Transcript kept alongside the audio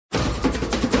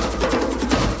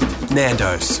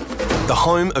Nando's, the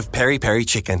home of peri peri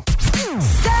chicken.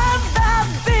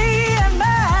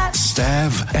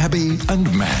 Stav, Abby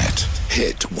and Matt.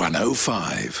 Hit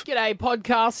 105. G'day,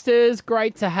 podcasters.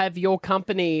 Great to have your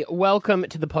company. Welcome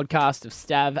to the podcast of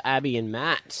Stav, Abby and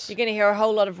Matt. You're going to hear a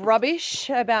whole lot of rubbish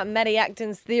about Matty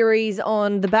Acton's theories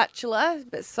on The Bachelor,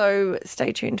 but so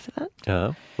stay tuned for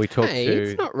that. We talked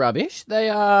It's not rubbish. They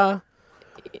are...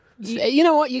 You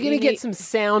know what? You're going to get some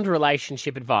sound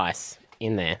relationship advice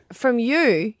in there. From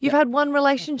you? You've had one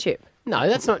relationship. No,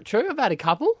 that's not true. I've had a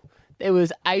couple. There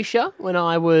was Aisha when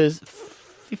I was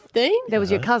 15. There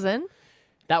was your cousin.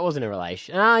 That wasn't a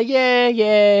relation.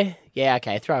 Yeah,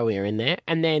 okay, throw her in there.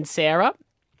 And then Sarah.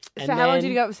 So how long did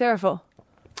you go with Sarah for?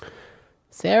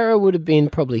 Sarah would have been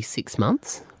probably 6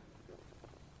 months.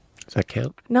 Does that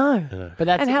count? No. But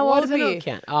that's And how what old does it were not you?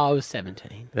 count? Oh, I was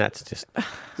 17. That's just...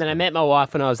 Then I met my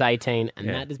wife when I was 18, and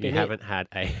that has you been haven't had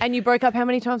a... And you broke up how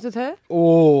many times with her?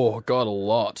 Oh, God, a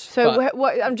lot. So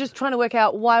I'm just trying to work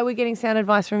out why we're getting sound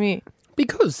advice from you.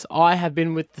 Because I have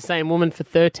been with the same woman for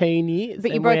 13 years.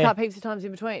 But you broke up heaps of times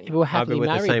in between. We're I've happily been with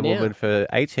the married same now. woman for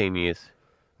 18 years.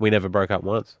 We never broke up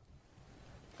once.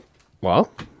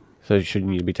 Well, So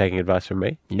shouldn't you be taking advice from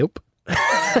me? nope. I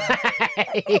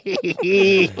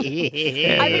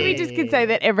think we just could say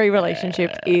that every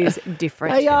relationship is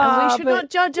different. They are, and we should but not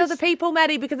judge other people,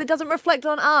 Maddie, because it doesn't reflect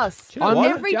on us. I'm not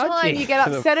Every time judging. you get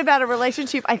upset about a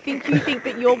relationship, I think you think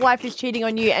that your wife is cheating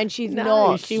on you and she's No,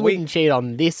 not. she wouldn't cheat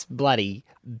on this bloody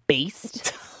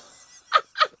beast.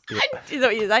 Is that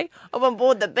what you say? I'm on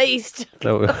board the beast.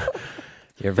 So,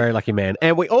 you're a very lucky man.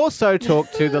 And we also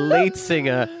talked to the lead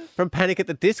singer from Panic at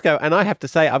the Disco. And I have to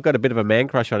say, I've got a bit of a man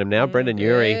crush on him now, Brendan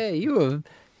Urie. Yeah, you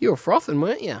were frothing,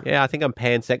 weren't you? Yeah, I think I'm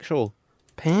pansexual.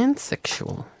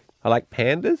 Pansexual. I like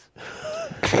pandas.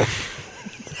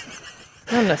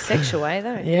 Not in a sexual way,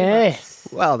 though. Yes.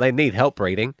 Well, they need help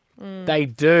breeding, They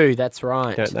do, that's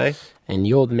right. don't they? And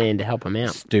you're the man to help them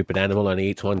out. Stupid animal only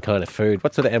eats one kind of food.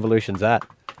 What sort of evolution's that?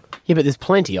 Yeah, but there's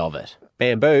plenty of it.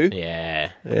 Bamboo?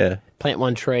 Yeah. Yeah. Plant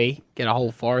one tree, get a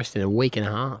whole forest in a week and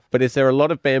a half. But is there a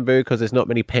lot of bamboo because there's not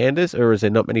many pandas, or is there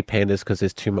not many pandas because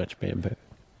there's too much bamboo?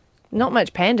 Not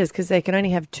much pandas because they can only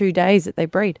have 2 days that they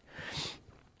breed.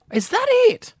 Is that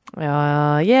it?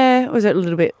 Yeah. Or was it a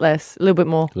little bit less? A little bit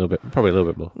more? A little bit, probably a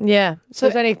little bit more. Yeah. So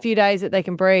there's only a few days that they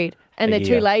can breed. And A they're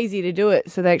year. too lazy to do it,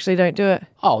 so they actually don't do it.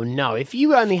 Oh, no. If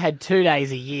you only had 2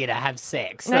 days a year to have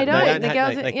sex. They don't. The ha-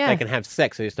 girls, they, yeah. they can have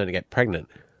sex, they just don't get pregnant.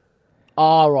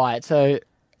 Oh, right. So,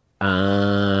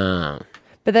 But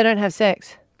they don't have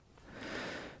sex.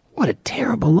 what a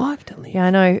terrible life to live. Yeah, I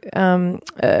know.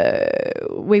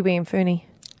 Wee Wee and Fooney.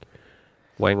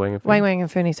 Wang wang and Wang Wang and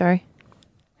Fooney, sorry.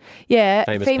 Yeah,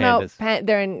 Famous female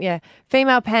pandas.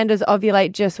 female pandas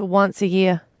ovulate just once a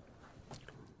year.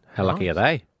 How lucky are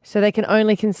they? So they can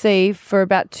only conceive for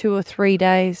about 2 or 3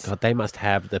 days. God, they must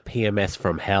have the PMS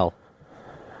from hell.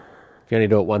 If you only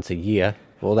do it once a year,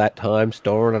 all that time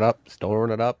storing it up.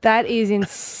 That is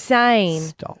insane.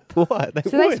 Stop. What?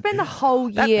 So they spend the whole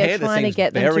That year panda trying to seems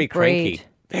get them very to breed. cranky.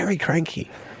 Very cranky.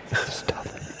 Stop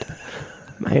it.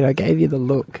 Mate, I gave you the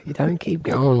look. You don't keep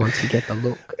going once you get the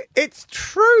look, It's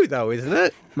true, though, isn't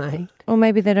it? mate. Or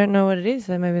maybe they don't know what it is,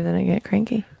 so maybe they don't get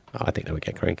cranky. Oh, I think they would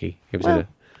get cranky. It was a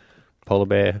polar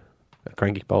bear, a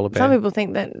cranky polar bear. Some people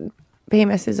think that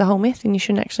PMS is a whole myth and you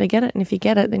shouldn't actually get it. And if you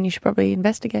get it, then you should probably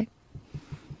investigate.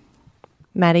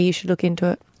 Maddie, you should look into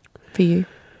it for you.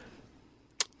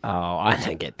 Oh, I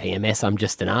don't get PMS. I'm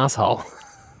just an asshole.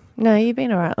 No, you've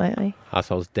been all right lately.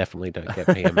 Assholes definitely don't get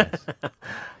PMS.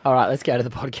 All right, let's go to the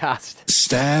podcast.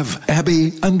 Stav,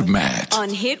 Abby and Matt. On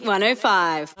Hit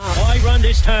 105. I run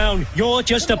this town. You're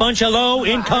just a bunch of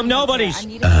low-income nobodies.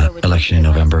 Election in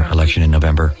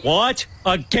November. What?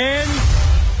 Again?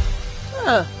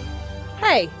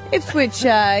 Hey, Ipswich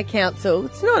Council.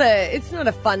 It's not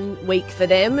a fun week for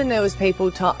them, and there was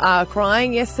people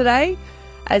crying yesterday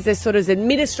as their sort of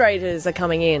administrators are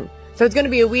coming in. So it's going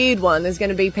to be a weird one. There's going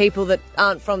to be people that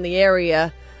aren't from the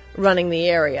area running the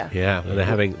area. Yeah,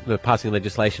 and they're passing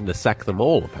legislation to sack them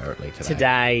all, apparently, today.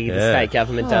 Today, the Yeah. state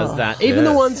government does that. Even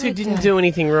the ones who didn't do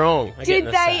anything wrong. Did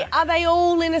they? Are they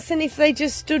all innocent if they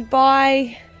just stood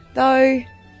by, though?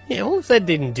 Yeah, well, if they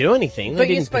didn't do anything, But they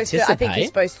you're didn't supposed to. participate. I think you're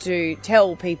supposed to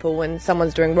tell people when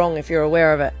someone's doing wrong if you're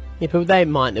aware of it. Yeah, but they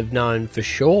might have known for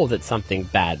sure that something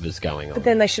bad was going on. But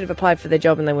then they should have applied for their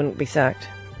job and they wouldn't be sacked.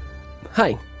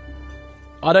 Hey,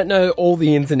 I don't know all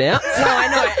the ins and outs. No, I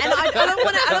know, and I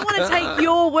don't want to take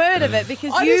your word of it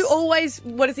because you always.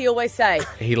 What does he always say?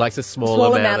 He likes a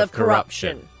small amount of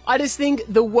corruption. I just think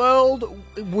the world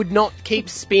would not keep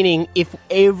spinning if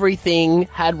everything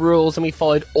had rules and we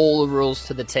followed all the rules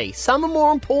to the T. Some are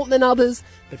more important than others,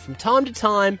 but from time to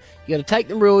time, you got to take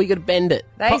the rule, you got to bend it.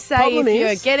 They say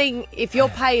if your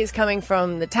pay is coming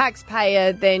from the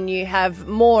taxpayer, then you have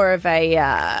more of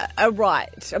a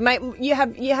right. You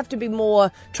have to be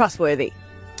more trustworthy.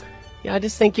 Yeah, I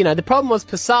just think, the problem was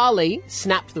Pasali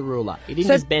snapped the ruler. He didn't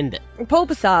just bend it. Paul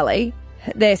Pasali,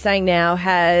 they're saying now,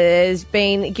 has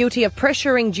been guilty of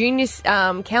pressuring junior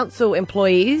council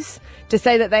employees to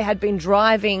say that they had been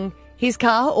driving his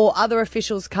car or other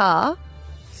officials' car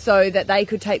so that they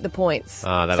could take the points.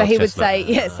 So he would say,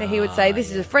 this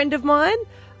is a friend of mine,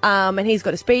 and he's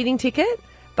got a speeding ticket,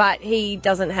 but he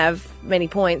doesn't have many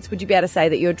points. Would you be able to say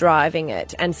that you're driving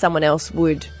it and someone else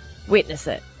would witness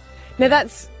it? Now,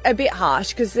 that's a bit harsh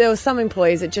because there were some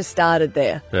employees that just started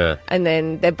there. Yeah. And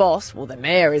then their boss, the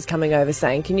mayor, is coming over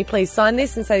saying, can you please sign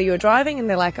this and say that you were driving? And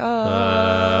they're like,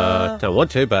 don't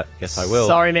want to, but guess I will.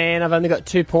 Sorry, man, I've only got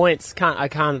 2 points. I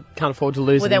can't afford to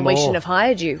lose Well, then anymore. we shouldn't have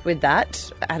hired you with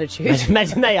that attitude.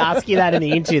 Imagine they ask you that in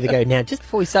the interview. They go, now, just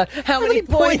before we start, How many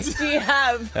points do you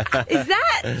have? Is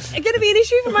that going to be an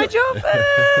issue for my job?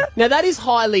 Now, that is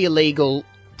highly illegal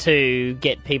to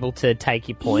get people to take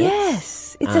your points.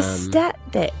 Yes, it's a stat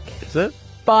deck. Is it?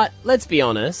 But let's be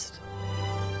honest,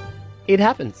 it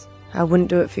happens. I wouldn't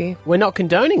do it for you. We're not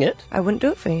condoning it. I wouldn't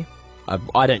do it for you.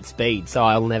 I don't speed, so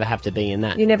I'll never have to be in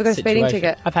that. You never got a speeding situation.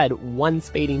 ticket? I've had one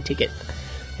speeding ticket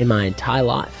in my entire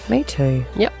life. Me too.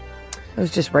 Yep. It was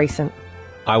just recent.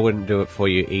 I wouldn't do it for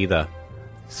you either.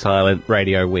 Silent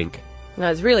radio wink.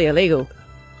 No, it's really illegal.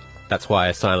 That's why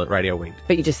I silent radio winked.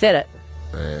 But you just said it.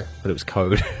 But it was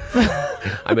code.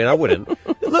 I mean, I wouldn't.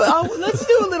 Look, let's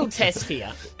do a little test here.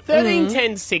 13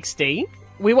 10 60.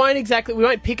 We won't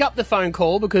pick up the phone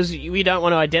call because we don't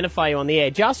want to identify you on the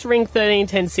air. Just ring 13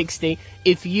 10 60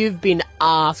 if you've been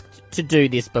asked to do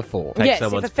this before. Take yes, if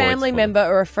someone's a family points for member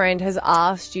or a friend has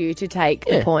asked you to take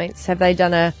the points, have they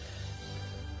done an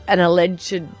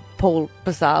alleged Paul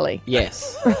Pasali?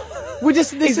 Yes.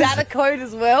 Is that a code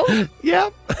as well?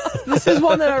 Yep. This is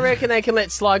one that I reckon they can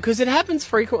let slide because it happens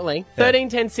frequently. 13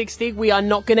 10 60. We are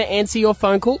not going to answer your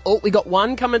phone call. Oh, we got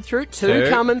 1 coming through, 2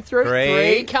 coming through,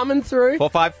 3 coming through,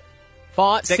 4 5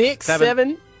 5 6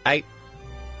 7 8.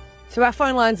 So our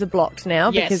phone lines are blocked now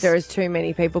because there is too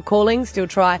many people calling. Still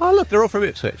try. Oh, look, they're all from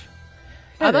Ipswich.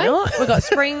 Are they not? We've got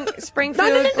Springfield.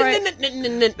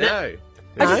 No.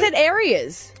 I just said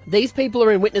areas. These people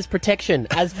are in witness protection,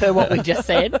 as per what we just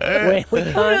said. Where we We're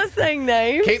can't. not saying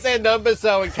names. Keep their numbers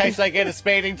so in case they get a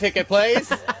speeding ticket, please.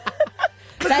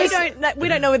 We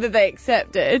don't know whether they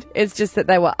accepted. It's just that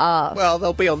they were asked. Well,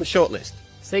 they'll be on the short list.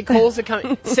 See, calls are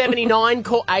coming. 79,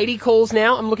 80 calls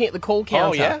now. I'm looking at the call counter.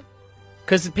 Oh, yeah?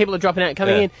 Because people are dropping out and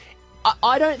coming in.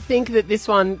 I don't think that this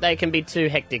one, they can be too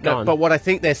hectic on. But what I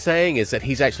think they're saying is that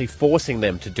he's actually forcing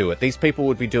them to do it. These people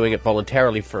would be doing it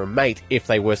voluntarily for a mate if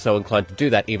they were so inclined to do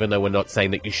that, even though we're not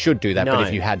saying that you should do that, but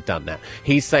if you had done that.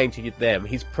 He's saying to them,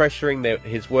 he's pressuring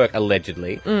his work,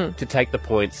 allegedly, to take the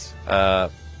points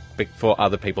for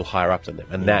other people higher up than them,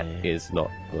 and that is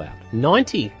not allowed.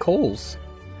 90 calls.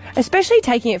 Especially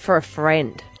taking it for a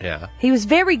friend. Yeah. He was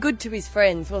very good to his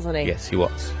friends, wasn't he? Yes, he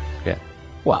was. Yeah.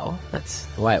 Well, that's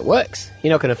the way it works.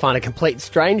 You're not going to find a complete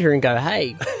stranger and go,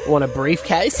 hey, want a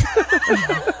briefcase?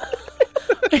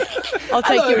 I'll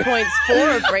take your points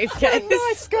for a briefcase.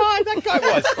 Nice guy that guy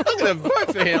was. I'm going to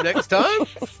vote for him next time.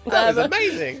 That was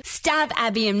amazing. Stab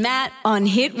Abby and Matt on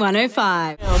Hit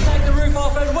 105. Take the roof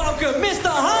off and welcome Mr.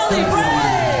 Harley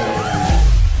Breen!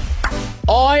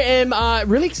 I am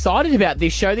really excited about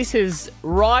this show. This is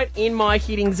right in my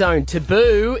hitting zone.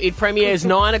 Taboo. It premieres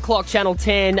 9 o'clock, Channel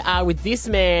 10, with this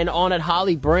man on at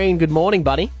Harley Breen. Good morning,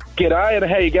 buddy. G'day, and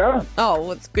how you going? Oh,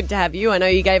 well, it's good to have you. I know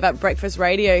you gave up breakfast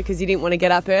radio because you didn't want to get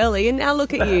up early, and now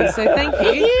look at you, so thank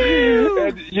you.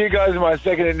 And you guys are my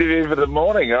second interview for the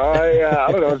morning. I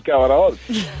don't know what's going on.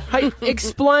 Hey,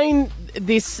 explain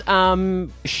this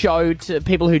show to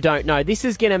people who don't know. This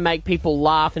is going to make people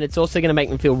laugh, and it's also going to make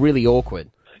them feel really awkward.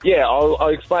 Yeah, I'll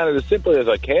explain it as simply as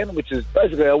I can, which is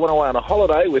basically I went away on a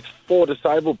holiday with 4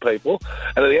 disabled people,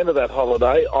 and at the end of that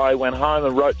holiday, I went home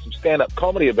and wrote some stand-up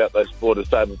comedy about those 4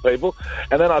 disabled people,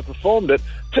 and then I performed it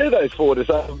to those 4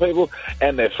 disabled people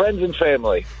and their friends and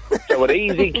family. So an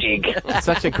easy gig. It's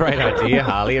such a great idea,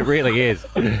 Harley. It really is.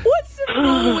 What's the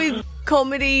rule with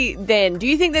comedy then? Do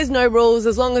you think there's no rules?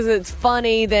 As long as it's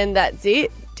funny, then that's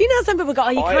it? Do you know some people go,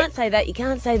 you can't say that, you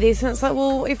can't say this, and it's like,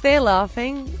 well, if they're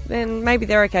laughing, then maybe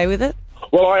they're okay with it.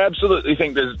 Well, I absolutely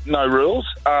think there's no rules,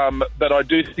 but I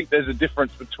do think there's a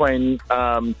difference between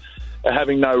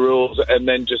having no rules, and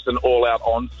then just an all-out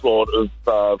onslaught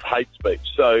of hate speech.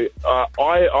 So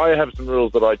I have some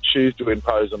rules that I choose to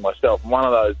impose on myself. One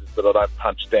of those is that I don't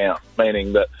punch down,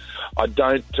 meaning that I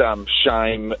don't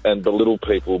shame and belittle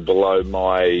people below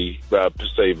my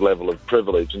perceived level of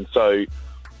privilege. And so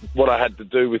what I had to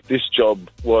do with this job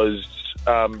was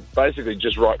basically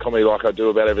just write comedy like I do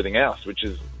about everything else, which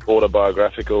is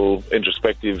autobiographical,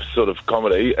 introspective sort of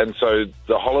comedy. And so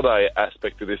the holiday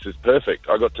aspect of this is perfect.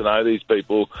 I got to know these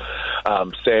people,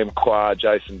 Sam Qua,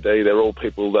 Jason D. They're all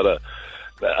people that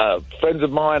are friends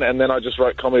of mine, and then I just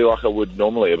wrote comedy like I would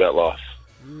normally about life.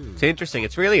 It's interesting.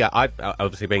 It's really, I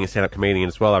obviously being a stand-up comedian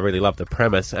as well, I really love the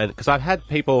premise. And because I've had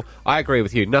people, I agree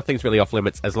with you, nothing's really off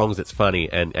limits as long as it's funny,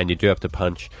 and you do have to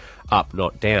punch up,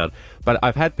 not down. But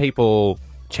I've had people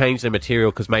change their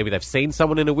material because maybe they've seen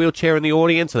someone in a wheelchair in the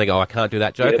audience and they go, I can't do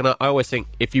that joke. Yep. And I always think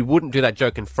if you wouldn't do that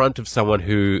joke in front of someone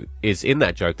who is in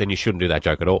that joke, then you shouldn't do that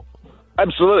joke at all.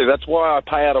 Absolutely. That's why I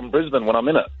pay out on Brisbane when I'm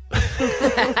in it.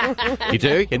 You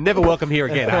do? You're never welcome here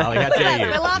again, Harley. How dare you?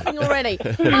 We're laughing already.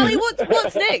 Harley,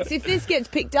 what's next? If this gets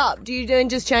picked up, do you then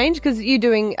just change? Because you're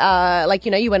doing,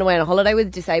 you went away on a holiday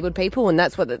with disabled people and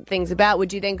that's what the thing's about.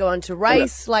 Would you then go on to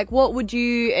race? Yeah. Like, what would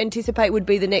you anticipate would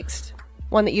be the next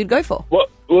one that you'd go for? Well,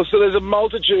 so there's a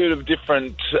multitude of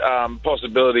different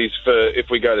possibilities for if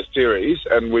we go to series,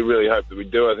 and we really hope that we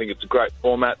do. I think it's a great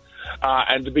format.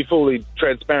 And to be fully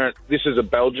transparent, this is a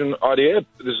Belgian idea.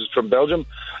 This is from Belgium.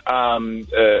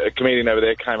 A comedian over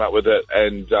there came up with it,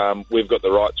 and we've got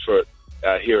the rights for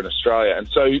it here in Australia. And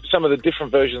so some of the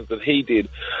different versions that he did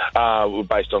were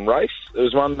based on race. There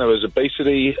was one, there was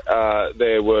obesity,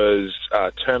 there was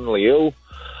terminally ill,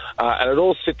 and it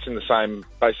all sits in the same,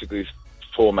 basically,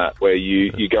 format where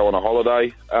you go on a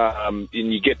holiday and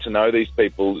you get to know these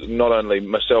people, not only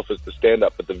myself as the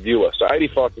stand-up but the viewer. So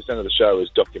 85% of the show is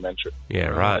documentary. Yeah,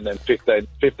 right. And then 15%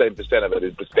 of it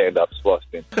is the stand-up spliced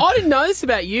in. I didn't know this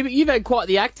about you, but you've had quite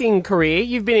the acting career.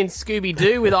 You've been in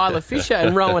Scooby-Doo with Isla Fisher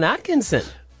and Rowan Atkinson.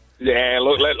 Yeah,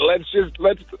 look, let's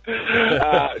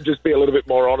just be a little bit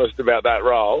more honest about that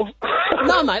role.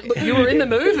 No, mate, look, you were in the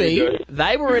movie.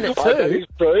 They were in it too. That is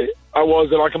true. I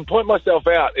was, and I can point myself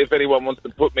out if anyone wants to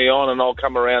put me on, and I'll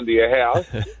come around to your house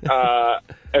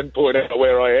and point out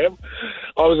where I am.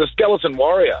 I was a skeleton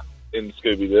warrior in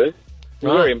Scooby-Doo. Right.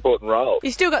 Very important role.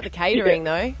 You still got the catering,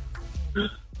 though.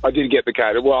 I did get the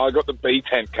catering. Well, I got the B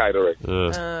tent catering.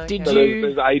 Okay. Did so you?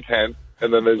 There's A tent.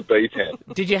 And then there's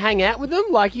B10. Did you hang out with them?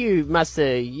 Like you must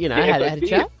have, had a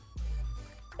chat?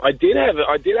 I did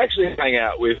actually hang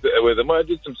out with them. I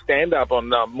did some stand-up on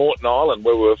Moreton Island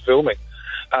where we were filming.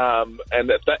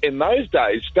 And in those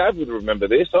days, Stav would remember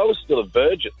this. I was still a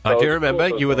virgin. So I do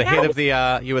remember. You were the head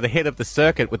of the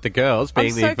circuit with the girls,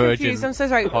 being the virgin. Confused. I'm so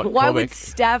sorry. Why would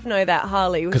Stav know that,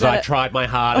 Harley? Because I tried my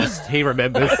hardest. He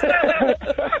remembers.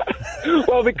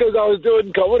 Well, because I was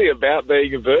doing comedy about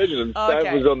being a virgin, and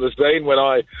Stav was on the scene when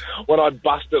I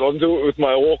busted onto it with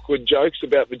my awkward jokes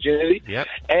about virginity. Yep.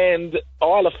 And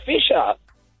Isla Fisher,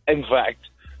 in fact,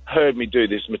 heard me do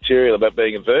this material about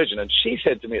being a virgin, and she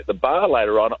said to me at the bar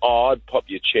later on, I'd pop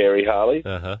your cherry, Harley.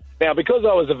 Uh-huh. Now, because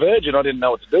I was a virgin, I didn't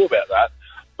know what to do about that.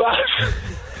 But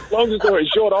long story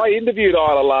short, I interviewed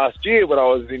Isla last year when I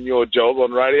was in your job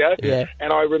on radio,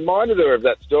 and I reminded her of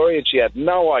that story, and she had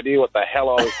no idea what the hell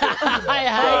I was talking about. I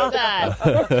hate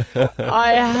that.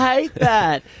 I hate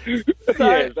that. So,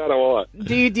 yeah, so do I.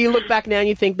 Do you look back now and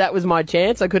you think that was my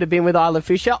chance? I could have been with Isla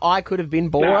Fisher. I could have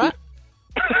been Borat.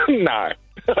 No, I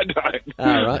don't.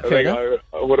 All right,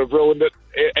 I would have ruined it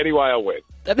any way I went.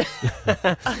 She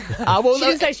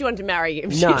didn't say she wanted to marry him.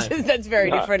 No. That's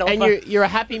very different. And you're a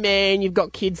happy man. You've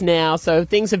got kids now, so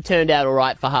things have turned out all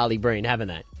right for Harley Breen, haven't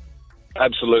they?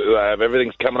 Absolutely, they have.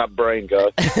 Everything's coming up Breen,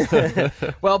 guys.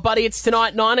 Well, buddy, it's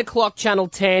tonight, 9 o'clock, Channel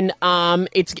 10.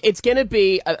 It's going to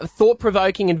be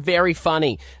thought-provoking and very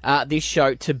funny, this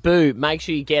show, Taboo. Make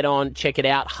sure you get on, check it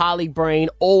out. Harley Breen,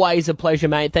 always a pleasure,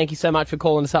 mate. Thank you so much for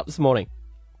calling us up this morning.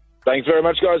 Thanks very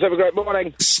much, guys. Have a great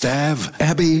morning. Stav,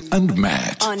 Abby and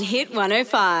Matt. On Hit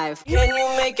 105. Can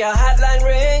you make a hotline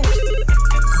ring?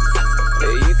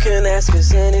 You can ask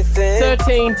us anything.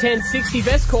 13 10 60.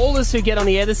 Best callers who get on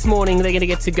the air this morning, they're going to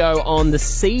get to go on the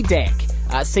C Deck.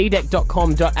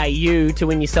 cdeck.com.au to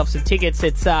win yourself some tickets.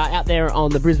 It's out there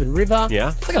on the Brisbane River.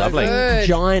 Yeah, it's like lovely. A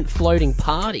giant floating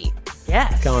party.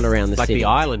 Yes. Going around the city. Like the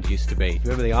island used to be.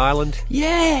 Remember the island?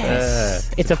 Yes.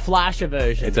 It's a flasher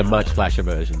version. It's a much flasher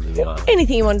version of the island.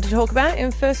 Anything you wanted to talk about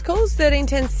in first calls? 13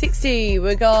 10 60.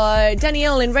 We got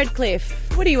Danielle in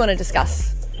Redcliffe. What do you want to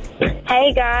discuss?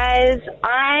 Hey guys,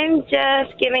 I'm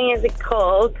just giving you a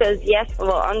call because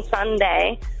on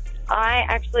Sunday I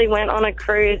actually went on a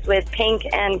cruise with Pink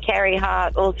and Carrie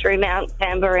Hart all through Mount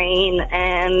Tambourine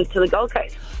and to the Gold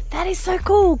Coast. That is so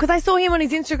cool because I saw him on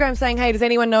his Instagram saying, "Hey, does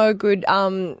anyone know a good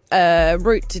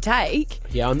route to take?"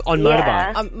 Yeah, on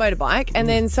motorbike. Motorbike, and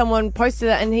then someone posted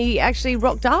that, and he actually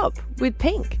rocked up with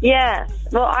Pink. Yeah.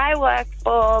 Well, I work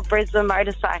for Brisbane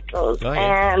Motorcycles,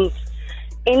 and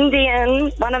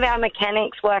Indian. One of our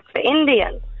mechanics works for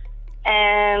Indian,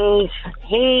 and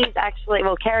he's actually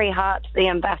Kerry Hart's the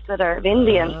ambassador of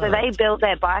Indian, so they built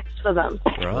their bikes for them.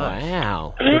 Right.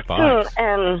 Wow. Good bikes.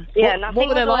 And yeah, nothing. What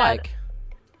were they was allowed. like?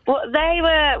 Well,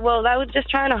 they were just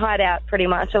trying to hide out pretty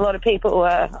much. A lot of people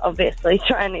were obviously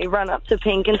trying to run up to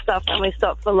Pink and stuff when we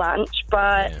stopped for lunch,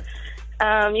 but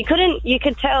you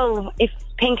could tell if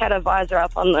Pink had a visor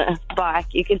up on the bike,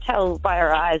 you could tell by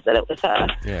her eyes that it was her.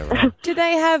 Yeah, right. Did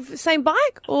they have same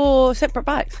bike or separate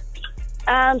bikes?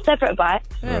 Separate bikes.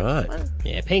 Right.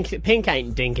 Yeah, Pink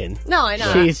ain't dinking. No, I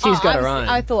know. She's got her own.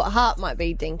 I thought Hart might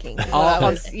be dinking.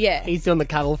 Yeah. He's doing the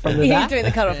cuddle from the He's back. doing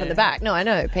the cuddle from the back. No, I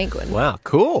know. Penguin. Wow,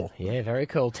 cool. Yeah, very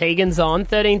cool. Tegan's on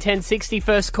 13 10 60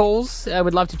 first calls.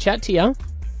 Would love to chat to you.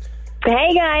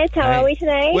 Hey guys, how are we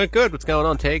today? We're good. What's going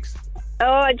on, Tegs? Oh,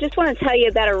 I just want to tell you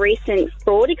about a recent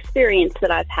fraud experience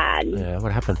that I've had. Yeah,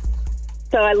 what happened?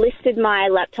 So I listed my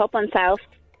laptop on sale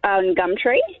on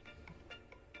Gumtree,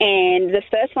 and the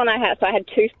first one I had, so I had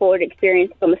two fraud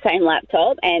experiences on the same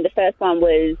laptop, and the first one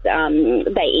was they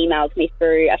emailed me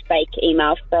through a fake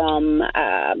email from,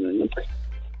 I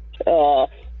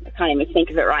can't even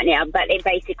think of it right now, but it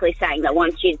basically saying that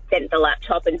once you'd sent the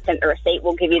laptop and sent the receipt,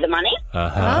 we'll give you the money.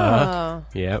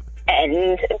 Yep.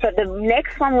 And so the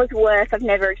next one was worse. I've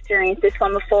never experienced this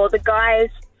one before. The guys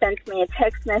sent me a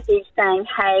text message saying,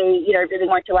 hey, really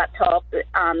want your laptop.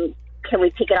 Can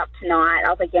we pick it up tonight? I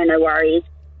was like, yeah, no worries.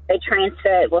 They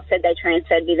said they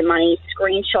transferred me the money,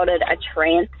 screenshotted a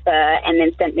transfer, and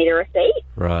then sent me the receipt.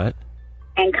 Right.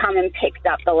 And come and picked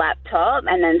up the laptop,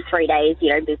 and then 3 days,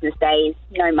 business days,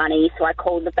 no money. So I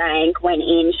called the bank, went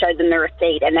in, showed them the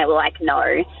receipt, and they were like,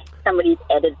 no, somebody's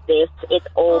edited this. It's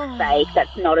all fake.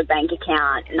 That's not a bank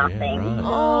account, nothing. Yeah, right.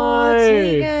 Oh,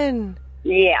 Tegan.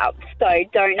 Yeah, so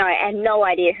don't know, and no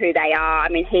idea who they are. I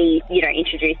mean, he,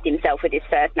 introduced himself with his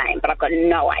first name, but I've got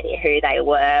no idea who they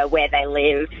were, where they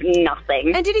live,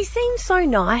 nothing. And did he seem so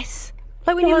nice?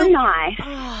 Like when So you look nice.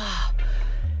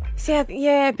 See,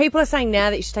 yeah, people are saying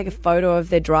now that you should take a photo of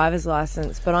their driver's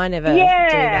license, but I never do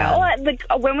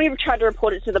that. When we tried to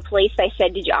report it to the police, they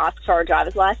said, did you ask for a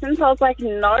driver's license? I was like,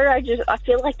 no, I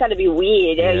feel like that'd be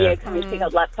weird. Yeah, coming to pick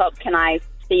up laptop, can I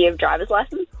see your driver's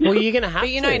license? Well, you're going to have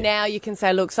to. But now you can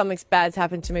say, look, something bad's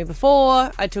happened to me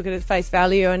before. I took it at face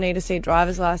value. I need to see a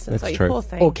driver's license. That's you true. poor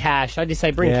thing. Or cash. I just say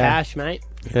bring cash, mate.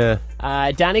 Yeah.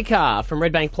 Danica from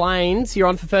Red Bank Plains, you're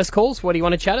on for first calls. What do you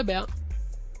want to chat about?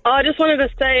 I just wanted to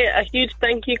say a huge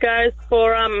thank you, guys,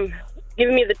 for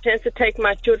giving me the chance to take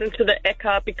my children to the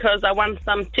ECA because I won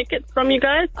some tickets from you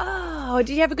guys. Oh,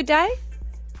 did you have a good day?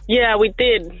 Yeah, we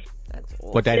did. That's awesome.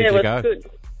 What day did it you was go? Good.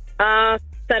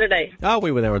 Saturday. Oh,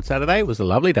 we were there on Saturday. It was a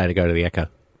lovely day to go to the Echo.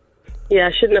 Yeah,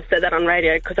 I shouldn't have said that on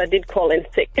radio because I did call in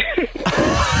sick.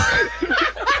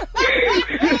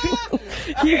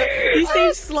 You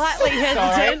seem slightly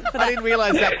hesitant. For that. I didn't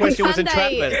realise that question was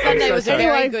entrapment. Sunday was a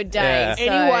very good day. Yeah. So.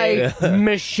 Anyway,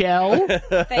 Michelle.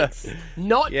 Thanks.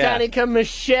 Not Danica,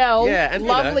 Michelle. Yeah, and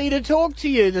lovely to talk to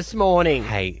you this morning.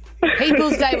 Hey.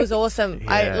 People's Day was awesome.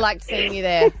 I liked seeing you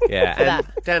there. Yeah, for and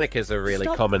that. Danica's a really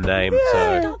common name.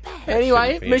 So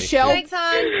Anyway, Michelle. Thanks,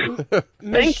 hon.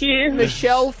 Thank you.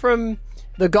 Michelle from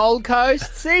the Gold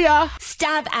Coast. See ya.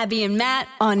 Stab Abby and Matt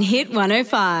on Hit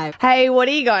 105. Hey, what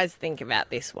do you guys think about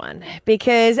this one?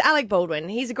 Because Alec Baldwin,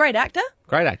 he's a great actor.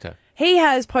 Great actor. He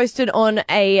has posted on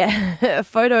a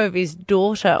photo of his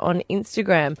daughter on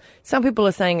Instagram. Some people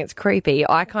are saying it's creepy.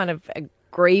 I kind of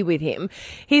agree with him.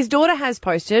 His daughter has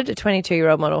posted, a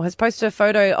 22-year-old model, has posted a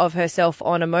photo of herself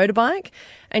on a motorbike,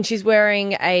 and she's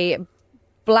wearing a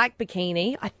black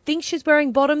bikini. I think she's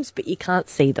wearing bottoms, but you can't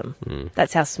see them.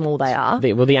 That's how small they are.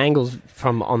 The angle's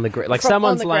from on the ground. Like From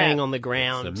someone's on the laying ground. on the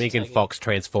ground. The Megan Fox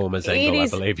Transformers It angle,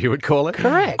 is- I believe you would call it.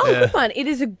 Correct. Oh, good one. It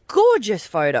is a gorgeous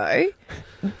photo,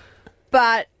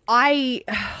 but I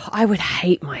would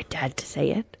hate my dad to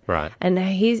see it. Right. And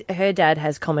her dad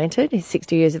has commented, he's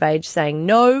 60 years of age, saying,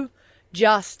 no,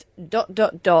 just ...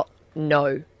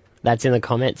 no. That's in the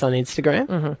comments on Instagram?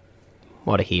 Mm-hmm.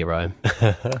 What a hero.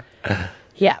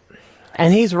 Yeah.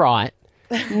 And he's right.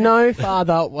 No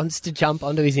father wants to jump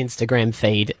onto his Instagram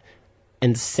feed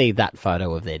and see that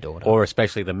photo of their daughter. Or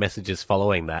especially the messages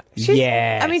following that.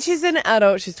 Yeah. I mean, she's an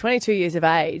adult. She's 22 years of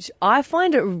age. I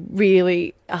find it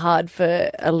really hard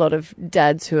for a lot of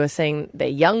dads who are seeing their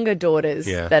younger daughters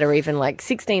that are even like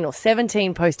 16 or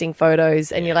 17 posting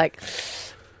photos, and you're like,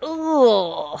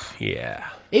 oh. Yeah.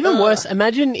 Even worse,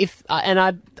 imagine if, and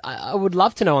I would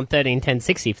love to know on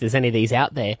 131060 if there's any of these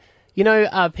out there. You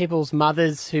know, people's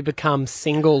mothers who become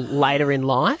single later in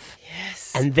life? Yes.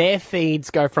 And their feeds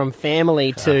go from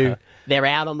family to they're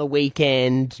out on the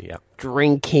weekend,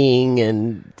 drinking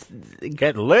and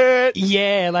get lit.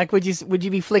 Yeah, like would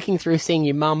you be flicking through seeing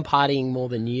your mum partying more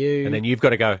than you? And then you've got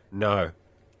to go, no.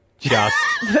 Just.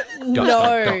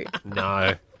 No.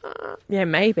 No. Yeah,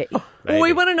 maybe. Well,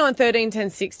 we want to know on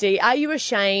 131060, are you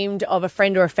ashamed of a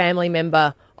friend or a family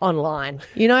member online?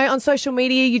 You know, on social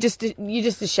media, you're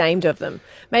just ashamed of them.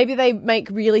 Maybe they make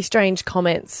really strange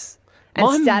comments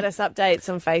and status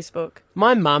updates on Facebook.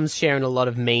 My mum's sharing a lot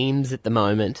of memes at the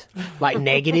moment, like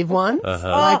negative ones.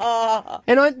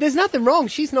 There's nothing wrong.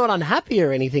 She's not unhappy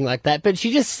or anything like that, but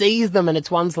she just sees them and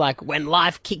it's ones like when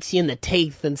life kicks you in the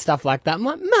teeth and stuff like that. I'm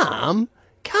like, Mum,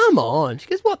 come on. She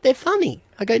goes, what? They're funny.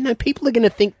 I go, no, people are going to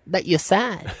think that you're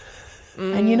sad.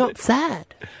 And you're not sad.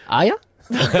 Are you?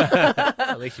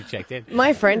 At least you checked in.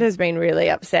 My friend has been really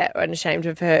upset and ashamed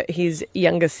of his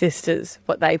younger sisters,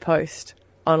 what they post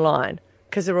online,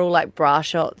 because they're all like bra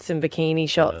shots and bikini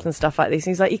shots and stuff like this.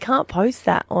 And he's like, you can't post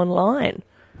that online.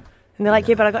 And they're like,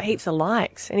 yeah, but I got heaps of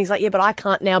likes. And he's like, yeah, but I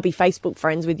can't now be Facebook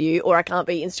friends with you, or I can't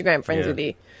be Instagram friends with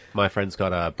you. My friend's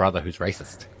got a brother who's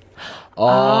racist. No,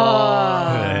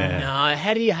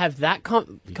 how do you have that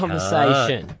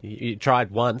conversation? You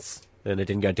tried once and it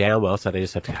didn't go down well, so they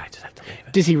just have to leave it.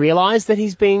 Does he realise that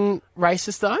he's being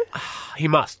racist though? He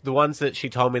must. The ones that she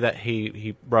told me that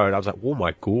he wrote, I was like, oh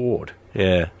my God.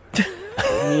 Yeah.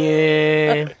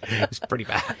 Yeah. It's pretty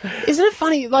bad. Isn't it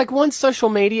funny? Like once social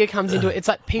media comes into it, it's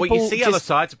like people. Well, you see other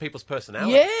sides of people's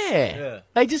personality. Yeah.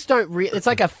 They just don't. It's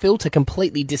like a filter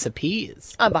completely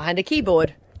disappears. I'm behind a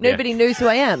keyboard. Nobody knows who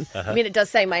I am. I mean, it does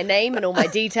say my name and all my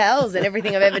details and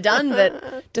everything I've ever done,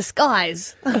 but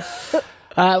disguise.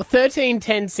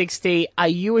 131060. Are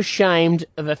you ashamed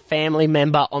of a family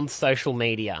member on social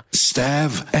media?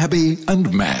 Stav, Abby,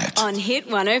 and Matt. On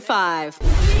Hit 105.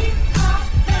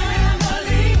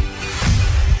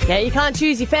 Yeah, you can't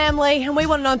choose your family, and we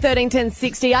want to know on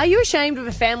 131060, are you ashamed of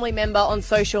a family member on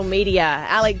social media?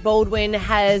 Alec Baldwin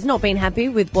has not been happy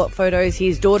with what photos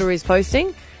his daughter is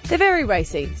posting. They're very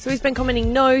racy, so he's been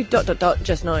commenting no, ...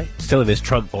 just no. Still in his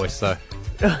Trump voice, though.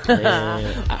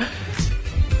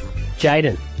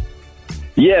 Jaden.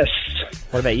 Yes.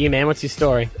 What about you, man? What's your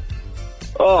story?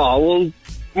 Oh, well,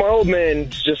 my old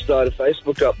man's just started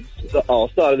Facebook up,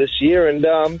 started this year, and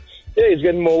yeah, he's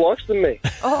getting more likes than me.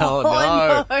 Oh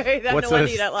no! What sort of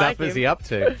stuff is he up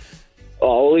to?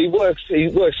 Oh, well, he works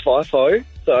FIFO,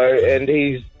 and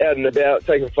he's out and about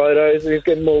taking photos, and he's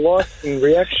getting more likes and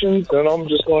reactions, and I'm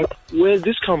just like, where's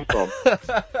this come from?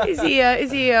 Is he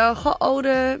a hot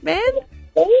older man?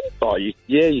 Oh, you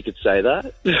could say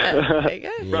that. There you go.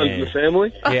 Runs the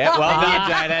family. Yeah, well done,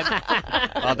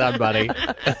 Jaden. Well done, buddy.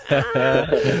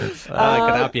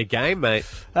 Can up your game, mate.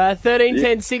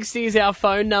 131060 is our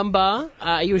phone number.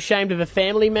 Are you ashamed of a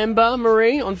family member,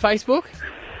 Marie, on Facebook?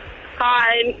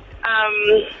 Hi.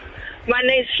 My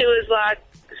niece, she was like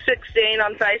 16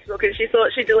 on Facebook, and she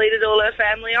thought she deleted all her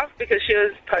family off because she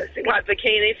was posting like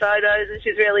bikini photos and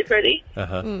she's really pretty.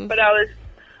 But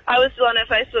I was still on her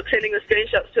Facebook sending the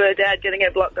screenshots to her dad, getting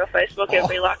her blocked off Facebook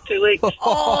every like 2 weeks.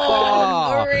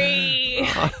 Oh, Marie.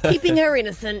 Keeping her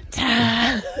innocent.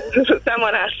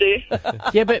 Someone has to.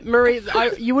 Yeah, but Marie,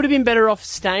 you would have been better off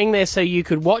staying there so you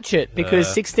could watch it,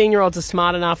 because 16-year-olds are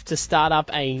smart enough to start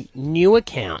up a new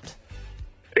account.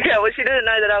 Yeah, well, she didn't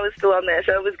know that I was still on there,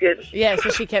 so it was good. Yeah, so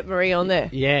she kept Marie on there.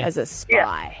 Yeah. As a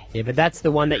spy. Yeah, but that's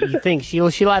the one that you think. She'll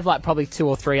have like probably 2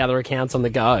 or 3 other accounts on the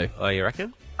go. Oh, you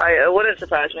reckon? It wouldn't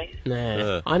surprise me.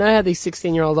 Nah. I know how these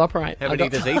 16-year-olds operate. How many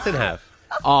does Ethan have?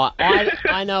 Oh,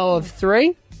 I know of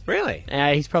 3. Really?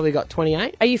 He's probably got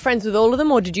 28. Are you friends with all of them,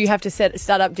 or did you have to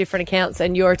start up different accounts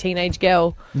and you're a teenage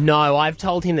girl? No, I've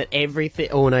told him that everything...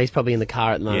 Oh, no, he's probably in the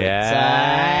car at the moment.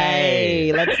 Yeah.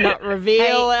 Hey, let's not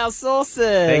reveal our sources.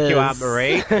 Thank you, Aunt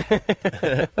Marie.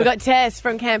 We got Tess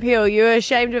from Camp Hill. You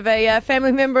ashamed of a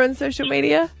family member on social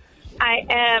media? I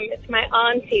am. It's my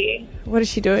auntie. What is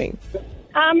she doing?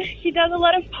 She does a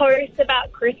lot of posts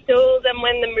about crystals and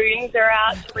when the moons are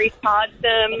out to recharge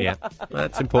them. Yeah,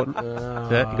 that's important.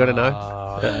 Yeah, you got to know.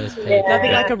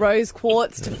 Nothing like a rose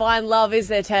quartz to find love, is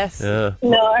there, Tess? Yeah.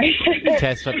 No.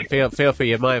 Tess, feel for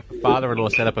you. My father-in-law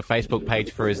set up a Facebook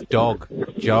page for his dog,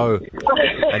 Joe,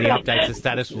 and he updates the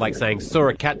status like saying, saw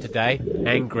a cat today,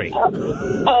 angry.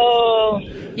 Oh.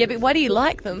 Yeah, but why do you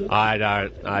like them? I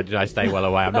don't. I stay well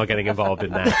away. I'm not getting involved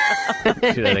in that.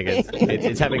 Shenanigans.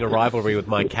 It's having a rivalry with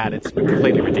my cat. It's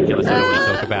completely ridiculous. I don't want to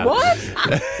talk about it.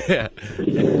 What?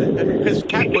 Because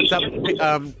Cat puts up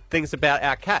things about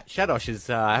our cat. Shadosh is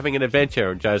having an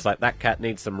adventure, and Joe's like, that cat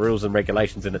needs some rules and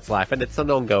regulations in its life, and it's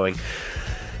an ongoing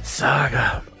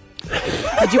saga.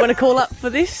 Did you want to call up for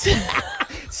this?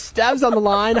 Stab's on the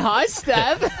line. Hi,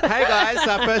 Stab. Hey, guys.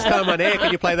 First time on air.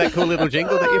 Can you play that cool little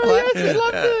jingle that you play? Yes, we'd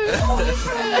love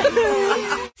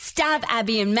to. Stab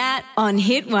Abby and Matt on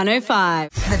Hit 105.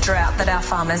 The drought that our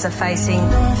farmers are facing.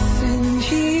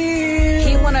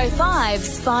 Hit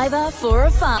 105's Fibre for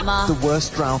a Farmer. The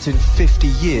worst drought in 50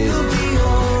 years.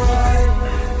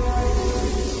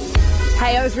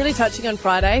 Hey, I was really touching on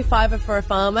Friday. Fibre for a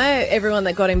Farmer. Everyone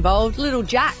that got involved. Little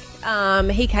Jack.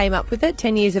 He came up with it,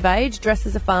 10 years of age, dressed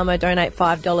as a farmer, donate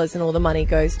 $5 and all the money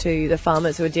goes to the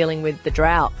farmers who are dealing with the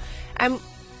drought. And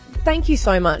thank you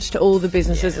so much to all the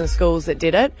businesses and schools that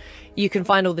did it. You can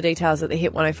find all the details at the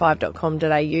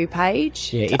hit105.com.au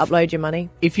page to upload your money.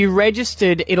 If you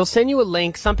registered, it'll send you a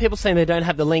link. Some people saying they don't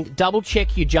have the link. Double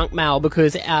check your junk mail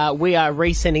because we are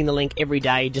resending the link every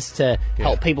day just to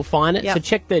help people find it. Yep. So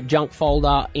check the junk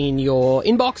folder in your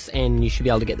inbox and you should be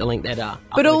able to get the link there to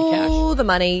But upload your all the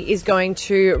money is going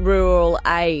to rural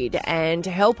aid, and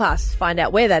to help us find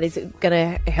out where that is going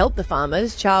to help the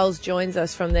farmers, Charles joins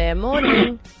us from there.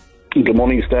 Morning. Good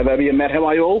morning, Stab, Abby and Matt. How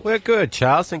are you all? We're good,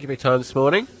 Charles. Thank you for your time this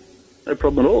morning. No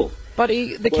problem at all.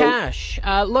 Buddy, the cash.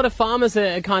 A lot of farmers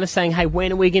are kind of saying, hey,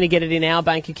 when are we going to get it in our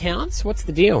bank accounts? What's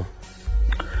the deal?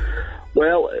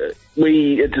 Well,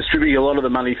 we distribute a lot of the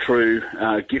money through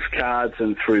gift cards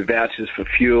and through vouchers for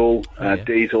fuel,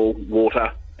 diesel,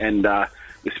 water, and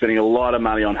we're spending a lot of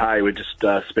money on hay. We just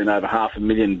spent over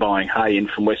 $500,000 buying hay in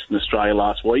from Western Australia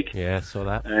last week. Yeah, saw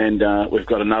that. And we've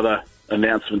got another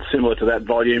announcement similar to that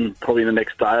volume probably in the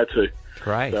next day or two.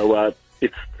 Great. So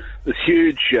there's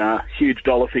huge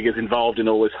dollar figures involved in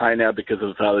all this hay now because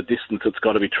of the distance it's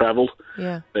got to be travelled.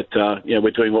 Yeah. But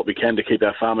we're doing what we can to keep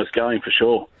our farmers going for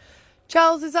sure.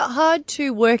 Charles, is it hard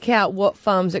to work out what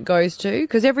farms it goes to?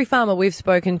 Because every farmer we've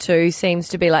spoken to seems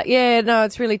to be like, yeah, no,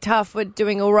 it's really tough, we're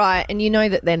doing all right, and you know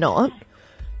that they're not.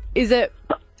 Is it...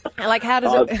 Like, how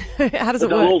does it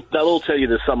work? They'll all tell you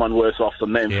there's someone worse off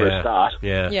than them for a start.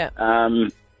 Yeah.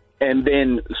 And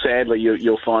then, sadly,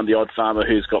 you'll find the odd farmer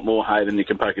who's got more hay than you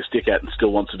can poke a stick at and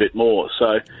still wants a bit more.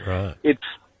 So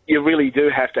you really do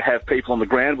have to have people on the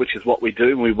ground, which is what we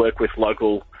do. We work with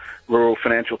local rural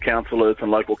financial counsellors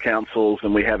and local councils,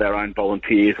 and we have our own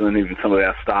volunteers and even some of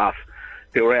our staff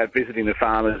who are out visiting the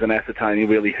farmers and ascertaining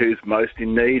really who's most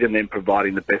in need and then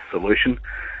providing the best solution.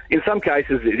 In some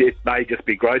cases, it may just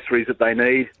be groceries that they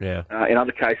need. Yeah. In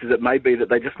other cases, it may be that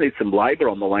they just need some labour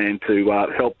on the land to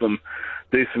help them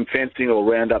do some fencing or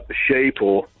round up the sheep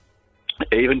or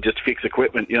even just fix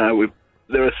equipment. You know,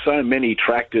 there are so many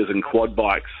tractors and quad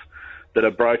bikes that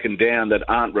are broken down that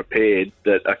aren't repaired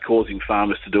that are causing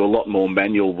farmers to do a lot more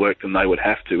manual work than they would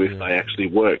have to if they actually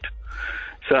worked.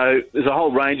 So there's a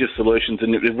whole range of solutions,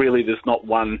 and there's not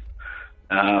one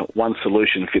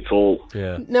solution fits all.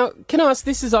 Yeah. Now, can I ask,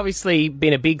 this has obviously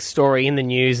been a big story in the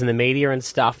news and the media and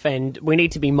stuff, and we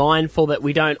need to be mindful that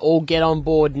we don't all get on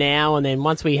board now and then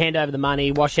once we hand over the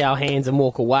money, wash our hands and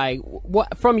walk away.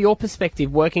 What, from your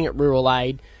perspective, working at Rural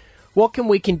Aid, what can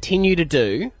we continue to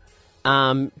do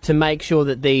to make sure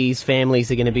that these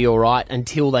families are going to be all right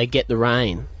until they get the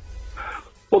rain?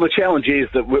 Well, the challenge is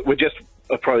that we're just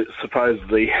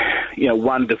supposedly,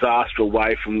 one disaster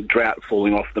away from drought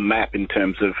falling off the map in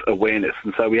terms of awareness.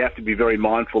 And so we have to be very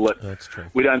mindful that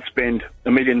we don't spend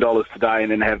 $1 million today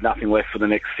and then have nothing left for the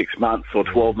next 6 months or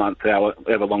 12 months,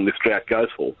 however long this drought goes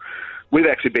for. We've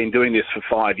actually been doing this for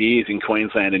 5 years in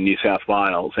Queensland and New South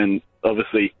Wales, and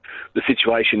obviously the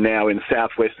situation now in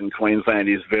southwestern Queensland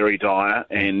is very dire,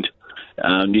 and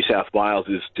New South Wales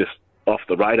is just off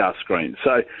the radar screen.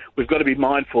 So we've got to be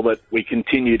mindful that we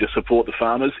continue to support the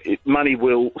farmers. Money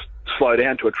will slow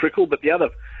down to a trickle, but the other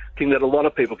thing that a lot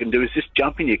of people can do is just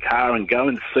jump in your car and go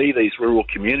and see these rural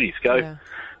communities. Go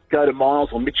to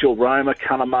Miles or Mitchell, Roma,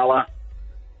 Cunnamulla.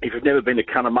 If you've never been to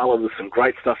Cunnamulla, there's some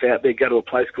great stuff out there. Go to a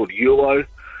place called Yulo.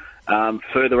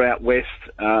 Further out west,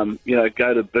 go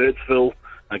to Birdsville.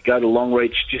 go to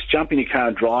Longreach, just jump in your car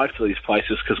and drive to these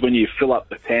places, because when you fill up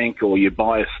the tank or you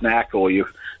buy a snack or you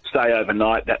stay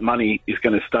overnight, that money is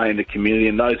going to stay in the community,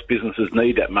 and those businesses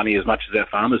need that money as much as our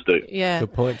farmers do. Yeah.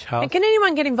 Good point, Charles. And can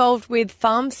anyone get involved with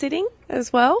farm sitting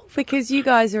as well? Because you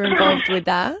guys are involved with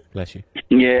that. Bless you.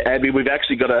 Yeah, Abby, we've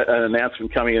actually got an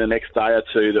announcement coming in the next day or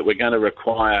two that we're going to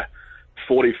require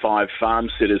 45 farm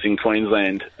sitters in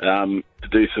Queensland to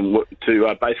do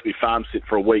basically farm sit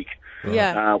for a week.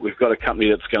 Yeah. We've got a company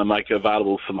that's going to make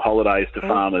available some holidays to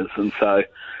farmers, and so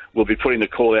we'll be putting the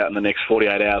call out in the next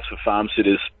 48 hours for farm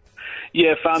sitters.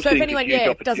 Yeah, farm So sitting. if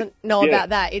anyone doesn't know about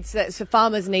that, it's that so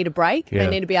farmers need a break. Yeah. They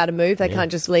need to be able to move. They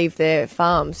can't just leave their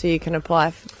farm. So you can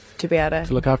apply to be able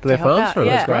To look after their help farms out. for them.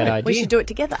 That's a Yeah. great idea. We should do it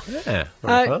together.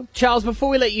 Yeah. Charles, before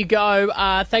we let you go,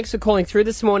 thanks for calling through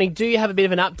this morning. Do you have a bit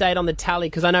of an update on the tally?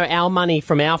 Because I know our money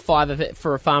from our $5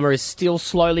 for a farmer is still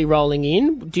slowly rolling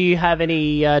in. Do you have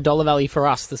any dollar value for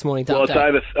us this morning to Well,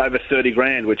 update? it's over 30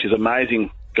 grand, which is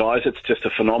amazing, guys. It's just a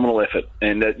phenomenal effort.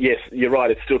 And yes, you're right,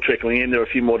 it's still trickling in. There were a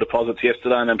few more deposits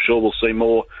yesterday, and I'm sure we'll see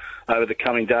more over the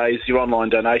coming days. Your online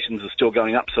donations are still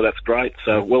going up, so that's great.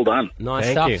 So well done. Nice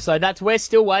Thank stuff. you. So we're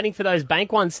still waiting for those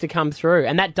bank ones to come through,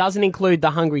 and that doesn't include the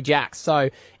Hungry Jacks. So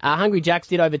Hungry Jacks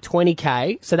did over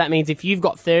 20K, so that means if you've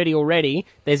got 30 already,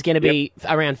 there's going to be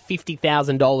around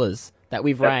 $50,000 that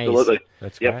we've raised. Absolutely.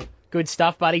 That's great. Good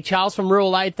stuff, buddy. Charles from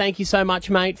Rural Aid, thank you so much,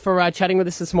 mate, for chatting with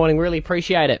us this morning. Really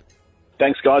appreciate it.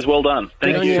 Thanks, guys. Well done.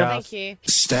 Good on you. Thank you.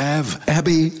 Stav,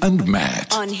 Abby, and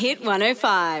Matt. On Hit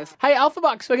 105. Hey, Alpha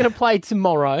Bucks, we're going to play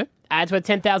tomorrow. Adds worth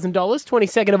 $10,000,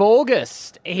 22nd of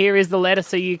August. Here is the letter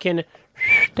so you can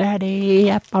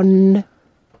study up on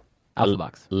Alpha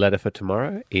Bucks. Letter for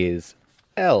tomorrow is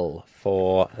L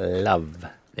for love.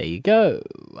 There you go.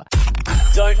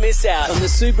 Don't miss out on the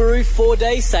Subaru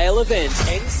 4-day sale event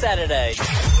ends Saturday.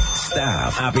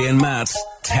 Stav, Abby and Matt's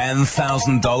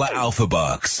 $10,000 Alpha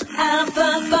Bucks.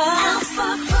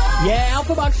 Yeah,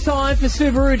 Alpha Bucks time for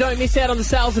Subaru. Don't miss out on the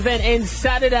sales event ends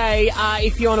Saturday.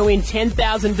 If you want to win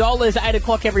 $10,000, 8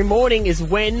 o'clock every morning is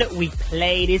when we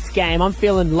play this game. I'm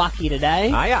feeling lucky today.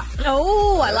 Ah, yeah.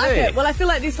 Oh, I like it. Well, I feel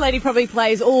like this lady probably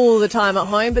plays all the time at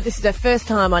home, but this is her first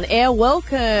time on air.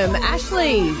 Welcome,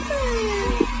 Ashley.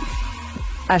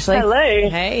 Ashley. Hello.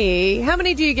 Hey. How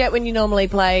many do you get when you normally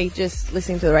play just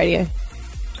listening to the radio?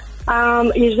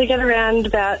 Usually get around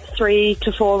about 3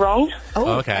 to 4 wrong.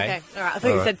 Oh, Okay. All right. I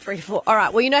thought you said 3 to 4. All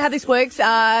right. Well, you know how this works.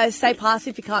 Say pass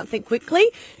if you can't think quickly.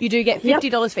 You do get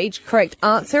 $50 for each correct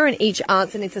answer, and each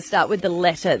answer needs to start with the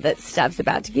letter that Stav's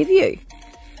about to give you.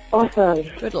 Awesome.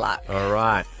 Good luck. All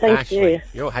right. Thank Ashley,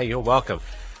 you. You're welcome.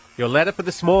 Your letter for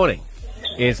this morning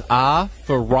is R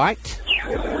for right.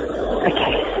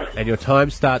 Okay. And your time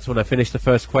starts when I finish the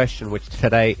first question, which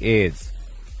today is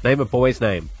name a boy's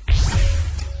name.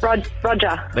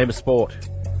 Roger. Name a sport.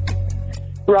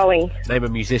 Rowing. Name a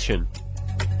musician.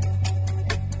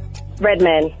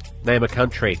 Redman. Name a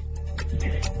country.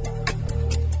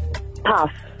 Pass.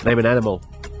 Name an animal.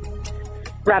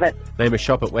 Rabbit. Name a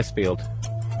shop at Westfield.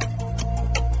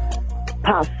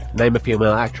 Pass. Name a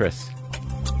female actress.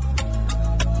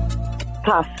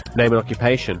 Pass. Name an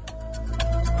occupation.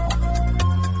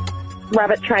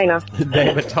 Rabbit trainer.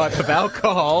 Name a type of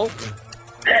alcohol.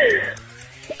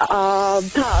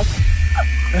 Pass.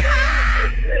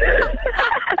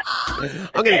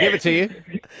 I'm going to give it to you.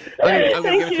 I'm going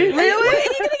to give it to you. Really? Are you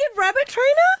going to give rabbit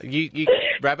trainer?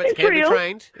 Rabbits can be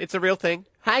trained. It's a real thing.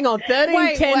 Hang on, 13,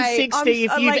 Wait, 10, wait, 60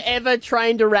 if I'm you've like- ever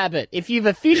trained a rabbit. If you've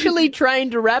officially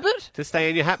trained a rabbit, To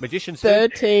stay in your hat, magicians do.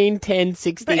 13, 10,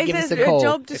 60, But give is us a there call. a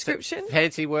job It's a description?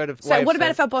 fancy word of So way what of about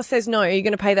saying- if our boss says no? Are you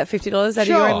going to pay that $50 out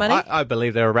Sure, of your own money? I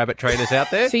believe there are rabbit trainers out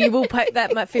there. So you will pay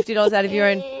that $50 out of your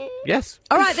own... Yes.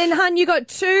 All right then, hun, you got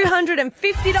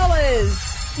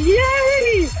 $250.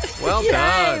 Yay! Well Yay,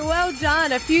 done. well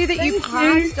done. A few that you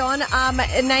Thank passed on.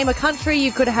 Name a country.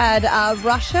 You could have had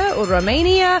Russia or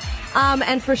Romania.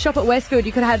 And for a shop at Westfield,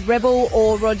 you could have had Rebel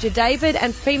or Roger David.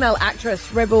 And female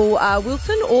actress, Rebel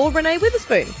Wilson or Renee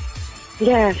Witherspoon.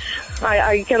 Yes.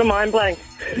 I got a mind blank.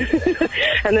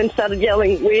 And then started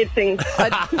yelling weird things.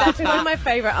 That's one of my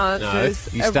favourite No,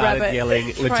 answers. you a started rabbit yelling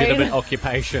legitimate trainer.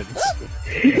 occupations.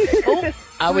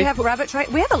 We have rabbit train.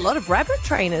 We have a lot of rabbit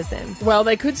trainers then. Well,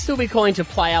 they could still be calling to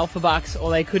play Alpha Bucks, or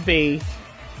they could be...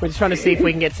 We're just trying to see if we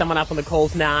can get someone up on the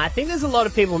calls. Nah, I think there's a lot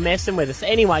of people messing with us.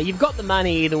 Anyway, you've got the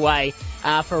money either way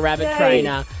for a rabbit Yay.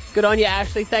 trainer. Good on you,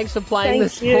 Ashley. Thanks for playing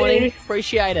Thank this you. morning.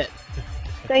 Appreciate it.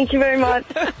 Thank you very much.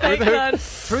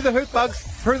 Through the hoop, Bugs.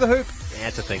 Through the hoop. Yeah,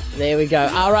 that's a thing. There we go.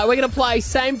 All right, we're going to play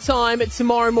same time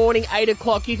tomorrow morning, 8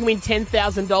 o'clock. You can win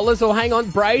 $10,000. Or hang on,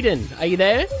 Braden, are you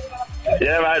there?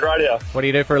 Yeah, mate, right here. What do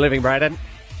you do for a living, Braden?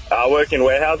 I work in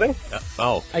warehousing.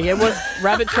 Oh, yeah, what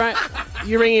rabbit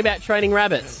you're ringing about training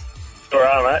rabbits? All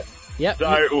right, mate. Yep.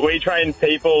 So we train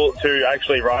people to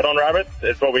actually ride on rabbits.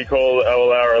 It's what we call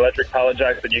our electric pallet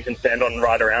jacks that you can stand on and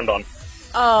ride around on.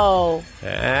 Oh.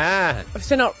 Ah.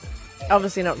 So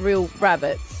obviously not real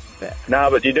rabbits. But... No,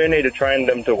 but you do need to train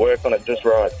them to work on it just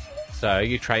right. So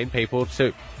you train people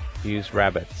to use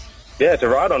rabbits? Yeah, to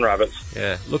ride on rabbits.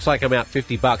 Yeah. Looks like I'm out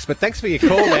 $50, but thanks for your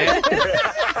call, man.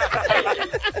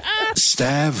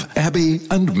 Stav, Abby,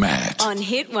 and Matt. On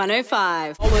Hit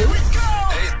 105. Hey,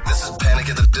 this is Panic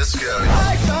at the Disco.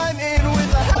 I chime in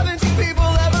with the haven't you people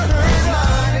ever heard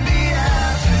of in the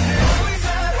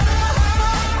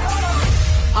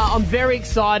I'm very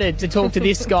excited to talk to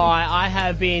this guy. I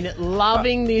have been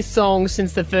loving this song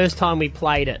since the first time we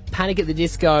played it. Panic at the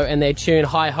Disco and their tune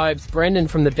High Hopes. Brendan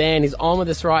from the band is on with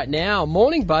us right now.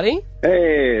 Morning, buddy.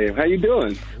 Hey, how you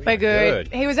doing? We're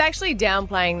good. He was actually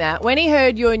downplaying that. When he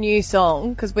heard your new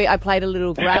song, because I played a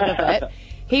little grab of it,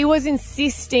 he was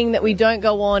insisting that we don't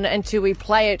go on until we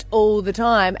play it all the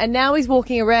time. And now he's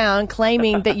walking around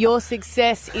claiming that your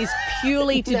success is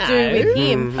purely to do with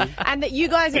him and that you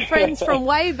guys are friends from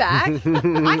way back. I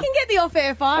can get the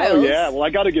off-air files. Oh, yeah. Well, I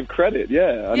got to give credit.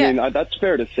 Yeah. I mean, that's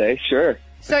fair to say. Sure.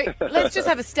 So let's just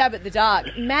have a stab at the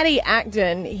dark. Matty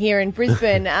Acton here in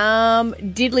Brisbane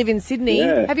did live in Sydney.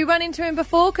 Yeah. Have you run into him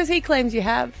before? Because he claims you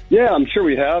have. Yeah, I'm sure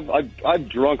we have. I've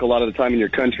drunk a lot of the time in your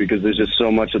country because there's just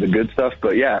so much of the good stuff.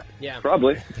 But yeah.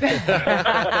 Probably.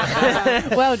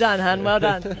 Well done, hun. Well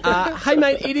done. Hey,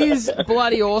 mate, it is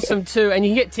bloody awesome too. And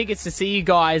you can get tickets to see you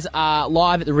guys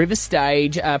live at the River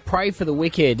Stage. Pray for the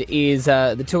Wicked is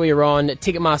the tour you're on.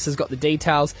 Ticketmaster's got the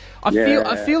details. I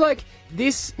feel like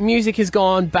this music has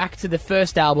gone back to the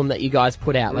first album that you guys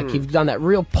put out. Like, you've done that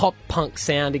real pop-punk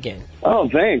sound again. Oh,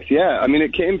 thanks. Yeah. I mean,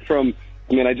 it came from...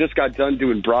 I just got done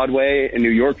doing Broadway in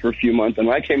New York for a few months, and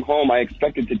when I came home, I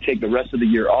expected to take the rest of the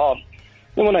year off.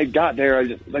 And when I got there, I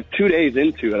just, 2 days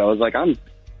into it, I was like, I'm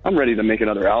ready to make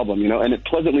another album, And it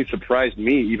pleasantly surprised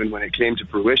me, even when it came to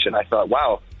fruition. I thought,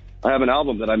 wow, I have an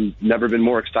album that I've never been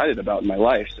more excited about in my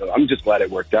life, so I'm just glad it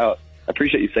worked out. I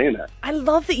appreciate you saying that. I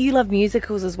love that you love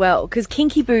musicals as well, because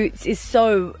Kinky Boots is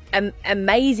so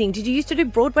amazing. Did you used to do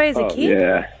Broadway as a kid?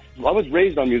 Yeah. I was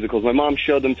raised on musicals. My mom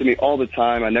showed them to me all the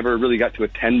time. I never really got to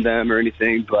attend them or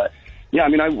anything, but yeah,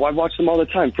 I watch them all the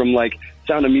time, from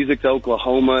Sound of Music to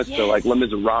Oklahoma to Les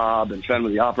Miserables and Phantom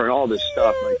of the Opera and all this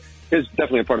stuff. It's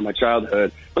definitely a part of my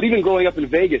childhood. But even growing up in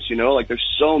Vegas,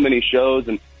 there's so many shows,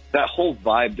 and that whole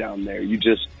vibe down there, you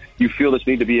feel this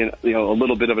need to be a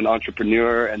little bit of an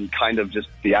entrepreneur and kind of just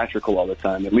theatrical all the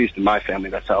time. At least in my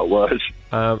family, that's how it was.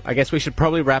 I guess we should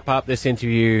probably wrap up this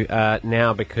interview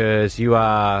now, because you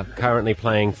are currently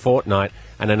playing Fortnite,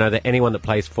 and I know that anyone that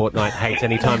plays Fortnite hates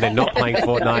any time they're not playing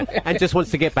Fortnite and just wants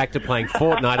to get back to playing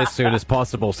Fortnite as soon as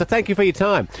possible. So thank you for your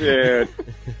time. Yeah.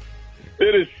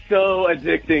 It is so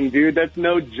addicting, dude. That's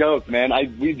no joke, man.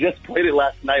 We just played it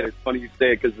last night. It's funny you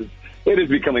say it, because it is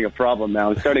becoming a problem now.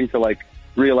 I'm starting to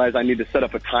realize I need to set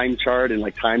up a time chart and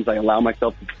times I allow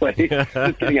myself to play.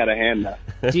 It's getting out of hand now.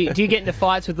 Do you get into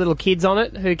fights with little kids on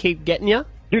it who keep getting you?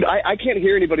 Dude, I can't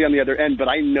hear anybody on the other end, but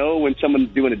I know when someone's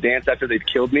doing a dance after they've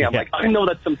killed me. I'm like, I know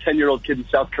that's some 10-year-old kid in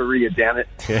South Korea, damn it.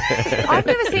 I've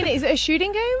never seen it. Is it a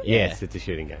shooting game? Yes, it's a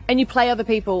shooting game. And you play other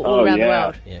people all around the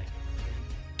world? Yeah.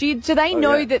 Do they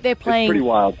know that they're playing... It's pretty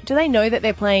wild. Do they know that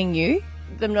they're playing you?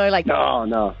 Them know,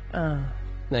 No. Oh.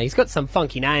 No, he's got some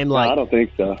funky name No, I don't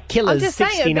think so. Killer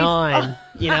 69.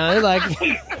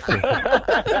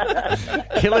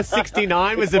 Killer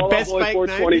 69 was the best fake name.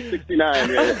 42069.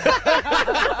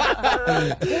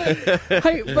 Yeah.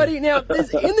 Hey, buddy, now,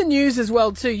 in the news as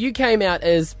well, too, you came out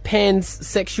as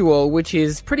pansexual, which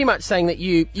is pretty much saying that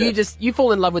you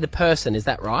fall in love with a person. Is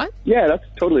that right? Yeah, that's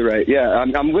totally right. Yeah,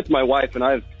 I'm with my wife, and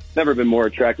I've never been more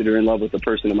attracted or in love with a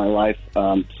person in my life.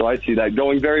 So I see that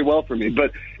going very well for me.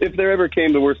 But if there ever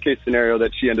came the worst case scenario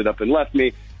that she ended up and left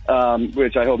me,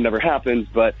 which I hope never happens,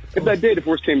 but if that did, if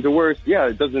worst came to worst, yeah,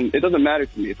 it doesn't matter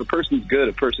to me. If a person's good,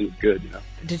 a person is good.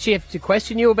 Did she have to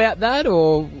question you about that,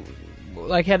 or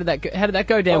how did that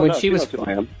go down when she was? Knows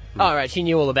who I am. Oh, right, she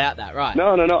knew all about that, right?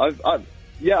 No.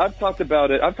 I've talked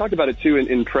about it. I've talked about it too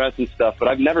in press and stuff, but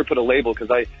I've never put a label, because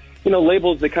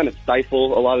labels, they kind of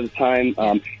stifle a lot of the time.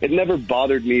 It never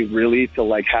bothered me really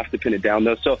to have to pin it down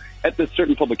though. So at this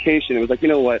certain publication, it was like, you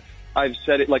know what? I've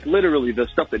said it, literally the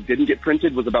stuff that didn't get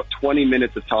printed was about 20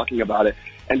 minutes of talking about it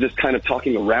and just kind of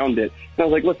talking around it. And I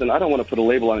was like, listen, I don't want to put a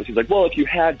label on it. She's like, well, if you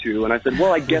had to. And I said,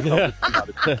 well, I guess I'll just come out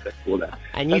as bisexual then.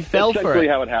 And you fell for it. That's exactly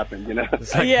how it happened,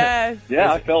 Yes.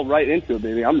 Yeah, I fell right into it,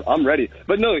 baby. I'm ready.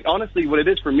 But no, honestly, what it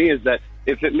is for me is that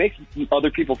if it makes other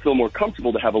people feel more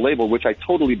comfortable to have a label, which I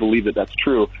totally believe that that's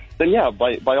true, then yeah,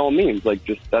 by all means, like,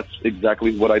 just that's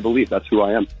exactly what I believe. That's who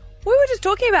I am. We were just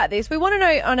talking about this. We want to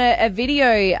know on a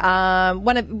video,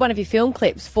 one of your film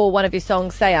clips for one of your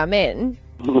songs, Say Amen.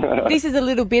 This is a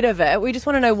little bit of it. We just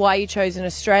want to know why you chose an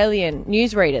Australian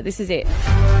newsreader. This is it.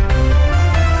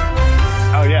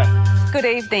 Oh, yeah. Good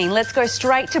evening. Let's go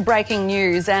straight to breaking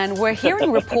news. And we're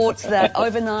hearing reports that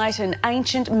overnight an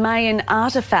ancient Mayan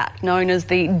artefact known as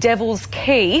the Devil's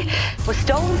Key was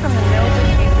stolen from the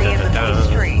Melbourne Museum of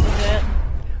History.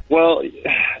 Well,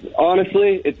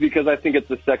 honestly, it's because I think it's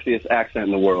the sexiest accent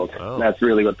in the world. Oh. That's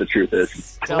really what the truth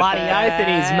is. Bloody oath it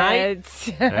is, mate.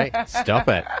 Hey, stop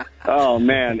it. Oh,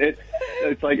 man.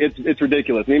 It's like, it's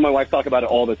ridiculous. Me and my wife talk about it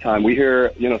all the time. We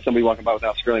hear, somebody walking by with an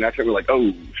Australian accent, we're like,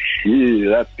 oh, yeah,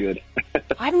 that's good.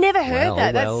 I've never heard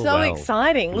that. That's so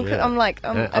exciting. Look, Yeah. I'm like,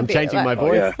 I'm changing my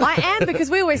voice. yeah. I am, because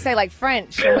we always say like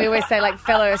French, and we always say like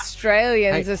fellow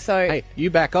Australians are so. Hey, you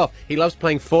back off. He loves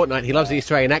playing Fortnite. He loves the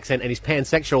Australian accent, and he's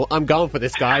pansexual. I'm going for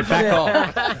this guy. Back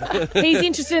off. He's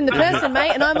interested in the person,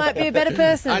 mate, and I might be a better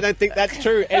person. I don't think that's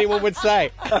true. Anyone would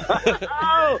say.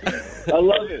 I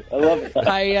love it. I love it.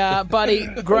 Hey, buddy,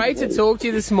 great to talk to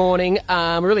you this morning.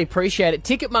 Really appreciate it.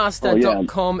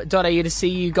 Ticketmaster.com.au to see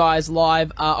you guys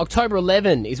live. October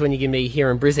 11 is when you're going to be here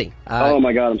in Brizzy. Oh,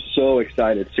 my God. I'm so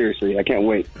excited. Seriously. I can't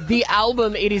wait. The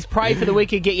album, it is Pray for the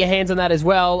Wicked. Get your hands on that as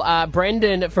well.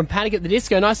 Brendan from Panic at the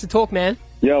Disco. Nice to talk, man.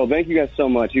 Yo, thank you guys so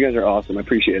much. You guys are awesome. I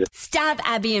appreciate it. Stab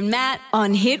Abby and Matt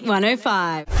on Hit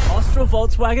 105. Austral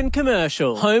Volkswagen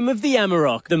Commercial, home of the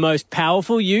Amarok, the most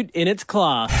powerful ute in its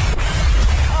class.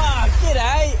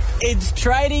 G'day, it's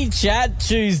Tradie Chat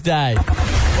Tuesday.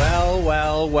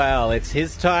 Well, it's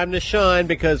his time to shine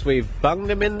because we've bunged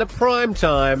him in the prime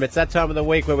time. It's that time of the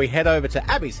week where we head over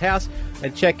to Abby's house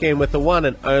and check in with the one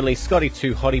and only Scotty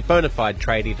 2 Hottie bona fide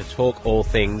tradie to talk all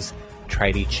things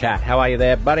Tradie Chat. How are you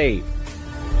there, buddy?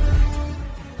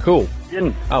 Cool.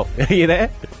 Oh, are you there?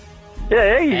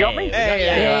 Yeah, you got me.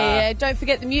 Yeah. Don't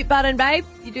forget the mute button, babe.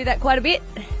 You do that quite a bit.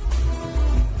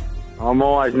 I'm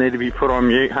always need to be put on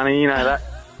mute, honey. You know that.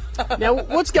 Now,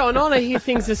 what's going on? I hear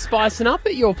things are spicing up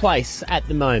at your place at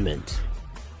the moment.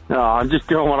 No, I'm just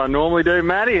doing what I normally do,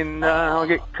 Matty, and I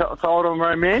get told I'm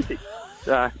romantic.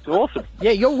 It's awesome.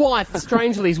 Yeah, your wife,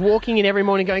 strangely, is walking in every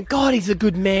morning going, God, he's a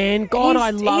good man. God, I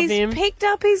love him. He's picked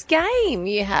up his game,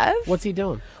 you have. What's he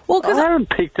doing? Well, I haven't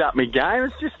picked up my game.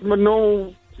 It's just my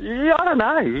normal... Yeah, I don't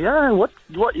know.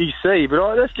 What you see,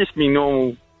 but that's just my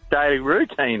normal daily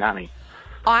routine, honey.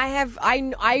 I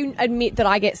admit that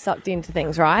I get sucked into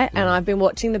things, right? And I've been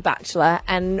watching The Bachelor,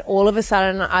 and all of a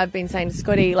sudden I've been saying to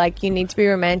Scotty, like, you need to be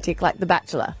romantic like The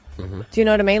Bachelor. Mm-hmm. Do you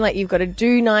know what I mean? Like, you've got to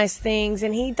do nice things,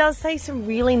 and he does say some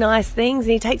really nice things,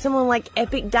 and he takes them on, like,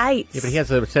 epic dates. Yeah, but he has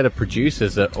a set of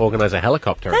producers that organise a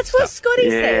helicopter. That's what Scotty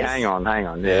says. Yeah, hang on.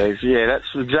 Yeah, that's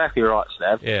exactly right,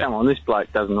 Stav. Yeah. Come on, this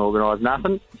bloke doesn't organise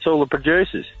nothing. It's all the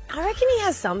producers. I reckon he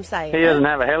has some say. He doesn't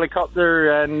have a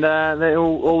helicopter, and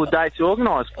all the dates are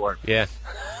organised for him. Yeah,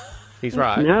 he's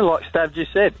right. You know, like Stav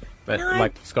just said. But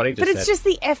like Scotty just said. But it's just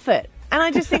the effort. And I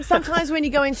just think sometimes when you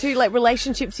go into, like,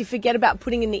 relationships, you forget about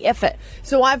putting in the effort.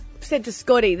 So I've said to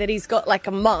Scotty that he's got, like,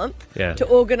 a month to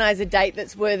organise a date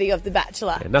that's worthy of The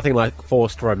Bachelor. Yeah, nothing like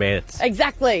forced romance.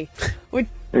 Exactly.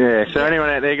 Yeah, so anyone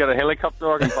out there got a helicopter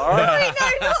I can borrow?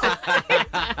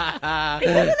 It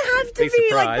doesn't have to be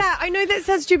like that. I know that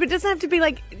sounds stupid. It doesn't have to be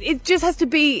like... It just has to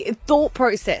be thought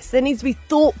process. There needs to be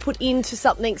thought put into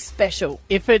something special.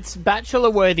 If it's Bachelor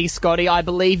worthy, Scotty, I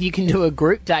believe you can do a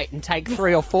group date and take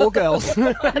 3 or 4 girls.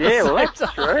 Yeah, well, that's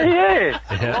true, yeah.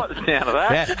 I like the sound of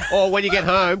that. Yeah. Or when you get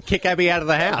home, kick Abby out of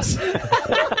the house.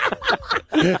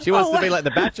 She wants to be like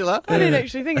The Bachelor. I didn't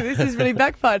actually think of this. This is really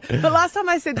backfired. But last time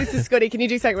I said this to Scotty, can you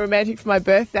do something romantic for my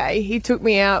birthday? He took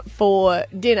me out for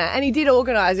dinner, and he did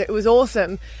organise it. It was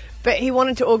awesome. But he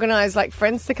wanted to organise, like,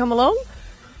 friends to come along,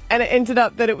 and it ended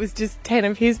up that it was just 10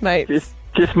 of his mates.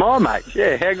 Just my mates,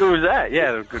 yeah. How good was that?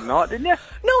 Yeah, a good night, didn't you?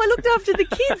 No, I looked after the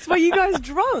kids while you guys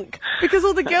drunk, because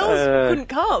all the girls couldn't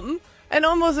come, and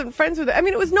I wasn't friends with it. I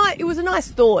mean, it was nice. It was a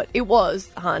nice thought. It was,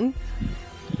 hun.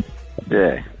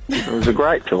 Yeah, it was a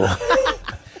great tour.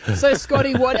 So,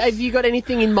 Scotty, what have you got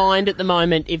anything in mind at the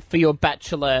moment for your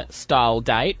Bachelor-style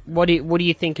date? What do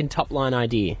you think in top-line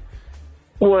idea?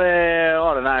 Well,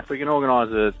 I don't know. If we can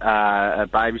organise a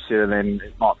babysitter, then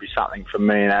it might be something for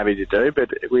me and Abby to do. But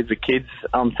with the kids,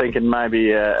 I'm thinking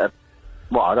maybe I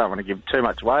don't want to give too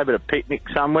much away, but a picnic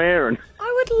somewhere. And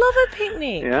I would love a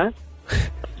picnic. You know,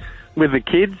 with the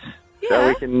kids, so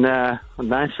we can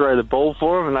throw the ball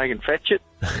for them and they can fetch it.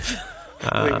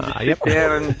 Yep. Sit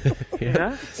down and, you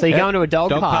know. So you're going to a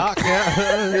dog park?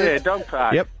 Yeah. Yeah, dog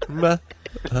park. Yep.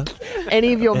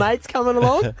 Any of your mates coming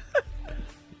along?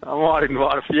 I might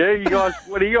invite a few. You guys,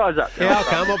 what are you guys up to? Yeah, I'll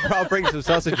come. I'll bring some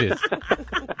sausages.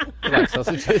 You like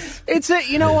sausages?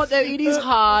 You know what though? It is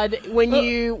hard when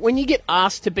you get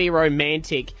asked to be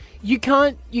romantic. You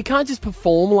can't just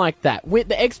perform like that.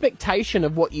 The expectation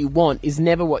of what you want is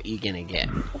never what you're gonna get.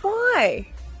 Why?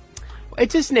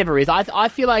 It just never is. I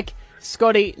feel like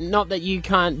Scotty. Not that you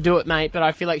can't do it, mate, but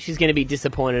I feel like she's going to be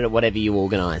disappointed at whatever you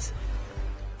organise.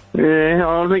 Yeah,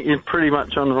 I think you're pretty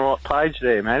much on the right page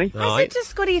there, Matty. I said to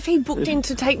Scotty, if he booked in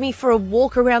to take me for a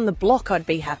walk around the block, I'd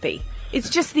be happy. It's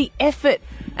just the effort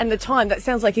and the time. That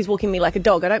sounds like he's walking me like a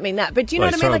dog. I don't mean that. But do you know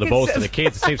what I mean? Like the balls to the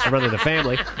kids. It seems to run in the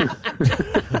family.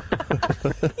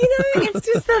 It's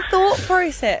just the thought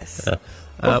process.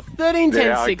 13, 10,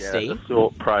 yeah, 60. The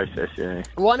thought process, yeah.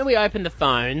 Why don't we open the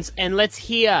phones and let's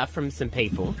hear from some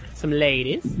people, some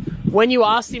ladies. When you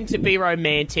asked him to be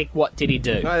romantic, what did he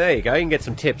do? Oh, there you go. You can get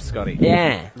some tips, Scotty.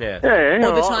 Yeah.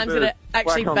 All the times that it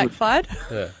actually backfired.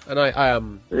 Yeah.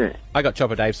 And I got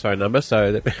Chopper Dave's phone number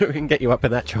so that we can get you up in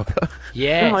that chopper.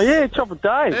 Yes. Oh, yeah, Chopper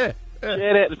Dave. Yeah.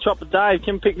 Shout out to Chopper Dave.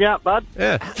 Come pick me up, bud.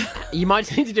 Yeah. You might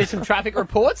need to do some traffic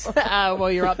reports while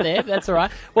you're up there. That's all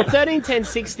right. Well, 13, 10,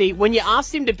 60, when you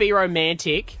asked him to be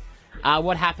romantic,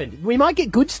 what happened? We might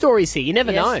get good stories here. You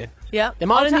never know. Yeah. There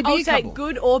might only be I'll a couple. take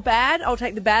good or bad. I'll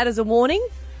take the bad as a warning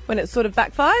when it's sort of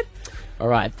backfired. All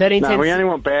right. 13, 10, No, we only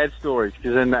want bad stories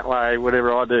because then that way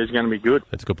whatever I do is going to be good.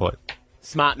 That's a good point.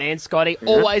 Smart man, Scotty.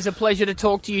 Always a pleasure to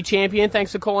talk to you, champion.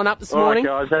 Thanks for calling up this morning.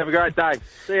 All right, guys. Have a great day.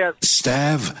 See ya.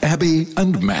 Stav, Abby,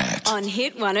 and Matt. On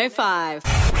Hit 105.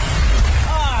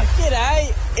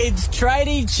 G'day. It's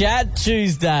Tradie Chat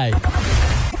Tuesday.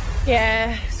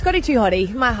 Yeah, Scotty Too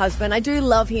Hottie, my husband. I do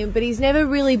love him, but he's never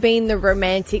really been the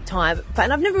romantic type.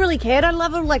 And I've never really cared. I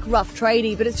love a rough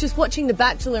tradie, but it's just watching The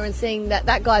Bachelor and seeing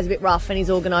that guy's a bit rough and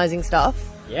he's organising stuff.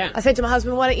 Yeah. I said to my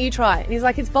husband, why don't you try? And he's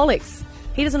like, it's bollocks.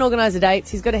 He doesn't organise the dates.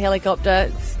 He's got a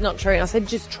helicopter. It's not true. And I said,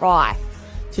 just try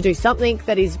to do something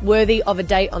that is worthy of a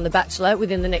date on The Bachelor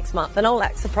within the next month, and I'll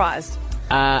act surprised.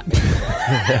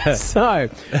 So,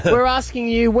 we're asking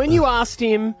you, when you asked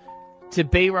him to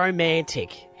be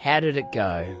romantic, how did it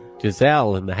go?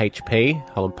 Giselle in the HP,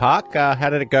 Holland Park. How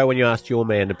did it go when you asked your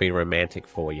man to be romantic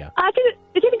for you?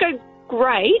 It didn't go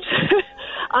great.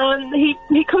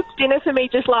 He cooked dinner for me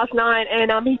just last night, and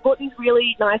he bought these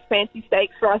really nice fancy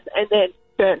steaks for us, and then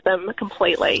burnt them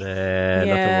completely.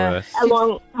 Nothing worse.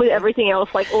 Along with everything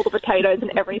else, like all the potatoes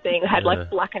and everything had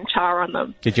like blackened char on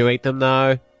them. Did you eat them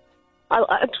though?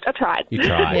 I tried. You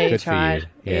tried. Yeah, Good you tried.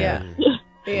 for you. Yeah.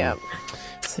 Yeah.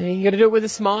 So you got to do it with a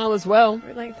smile as well.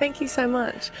 We're like, thank you so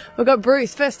much. We've got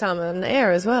Bruce, first time on the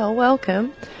air as well.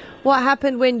 Welcome. What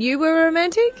happened when you were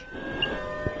romantic?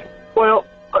 Well,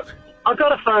 I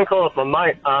got a phone call off my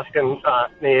mate asking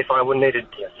me if I would needed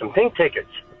some pink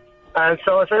tickets. And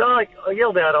so I said, I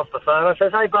yelled out off the phone. I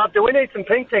said, hey, Bob, do we need some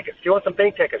pink tickets? Do you want some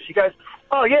pink tickets? She goes,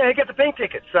 oh, yeah, get the pink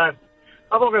tickets. So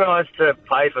I've organised to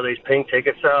pay for these pink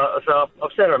tickets. So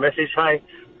I've sent her a message, hey,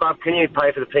 Bob, can you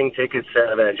pay for the pink tickets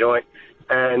out of our joint?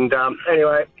 And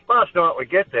anyway, last night we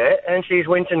get there and she's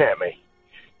wincing at me.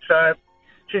 So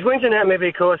she's wincing at me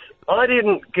because I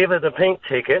didn't give her the pink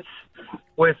tickets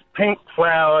with pink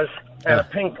flowers and a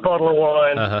pink bottle of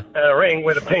wine and a ring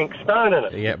with a pink stone in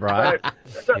it. Yeah, right.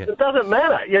 So it doesn't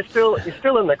matter. You're still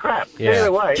in the crap. Yeah.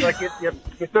 Either way, like you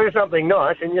do something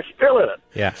nice and you're still in it.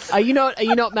 Yeah. Are you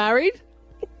not married?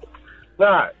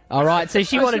 No. All right. So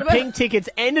she wanted pink tickets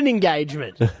and an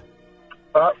engagement.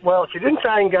 Well, she didn't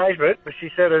say engagement, but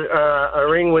she said a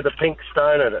ring with a pink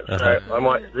stone in it. So I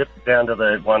might zip down to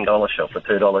the $1 shop, the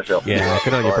 $2 shop. Yeah,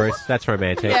 good on you, Bruce. That's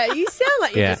romantic. Yeah, you sound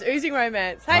like you're Yeah. just oozing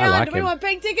romance. Hey, I like do we him. want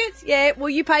pink tickets? Yeah, will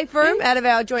you pay for them out of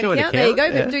our joint Joint account? There you go.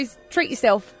 account, Treat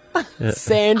yourself.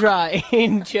 Sandra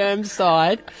in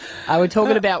Chermside. We're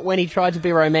talking about when he tried to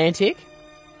be romantic.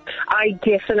 I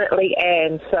definitely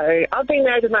am. So I've been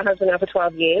married with my husband now for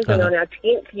 12 years, and on our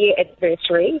 10th year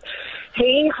anniversary,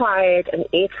 he hired an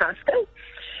air tasker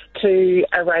to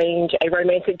arrange a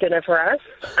romantic dinner for us.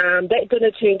 That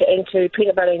dinner turned into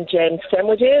peanut butter and jam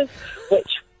sandwiches, which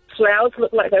flowers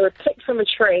looked like they were picked from a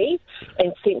tree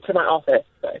and sent to my office.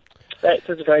 So that's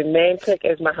as romantic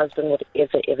as my husband would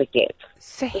ever get.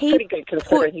 So it's he pretty good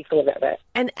considering he thought about that.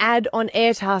 An ad on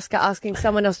Airtasker asking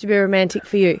someone else to be romantic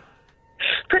for you.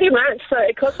 Pretty much. So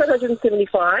it costs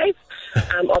 $175.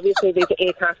 Obviously, there's an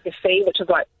Airtasker fee, which is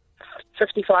like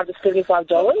 $55 to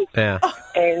 $75. Yeah.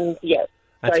 And yeah.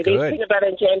 That's so good. these peanut butter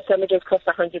and jam sandwiches cost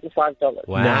 $105.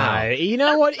 Wow. No, you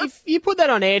know what? If you put that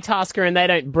on Airtasker and they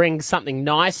don't bring something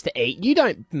nice to eat, you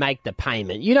don't make the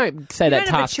payment. You don't say You that don't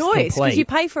have a task's choice complete. because you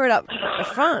pay for it up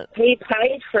front. He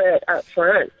paid for it up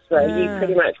front, so you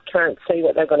pretty much can't see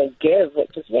what they're going to give,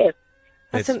 which is,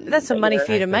 That's some money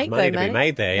for you to make, money though, to be mate.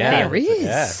 made there, yeah. There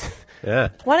is. Yeah.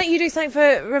 Why don't you do something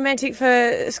for romantic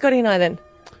for Scotty and I then?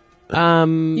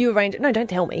 You arrange it. No, don't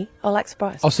tell me. I'll act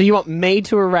surprised. Oh, so you want me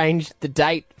to arrange the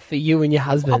date for you and your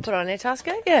husband? I'll put it on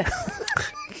Airtasker. Yeah.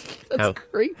 How,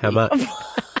 creepy. how much?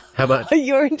 How much?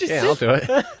 You're interested? Yeah, I'll do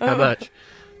it. How much?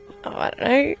 Oh, I don't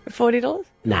know. $40?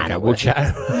 Nah, no, we'll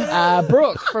chat.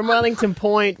 Brooke from Wellington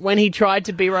Point, when he tried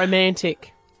to be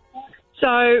romantic.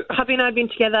 So, hubby and I have been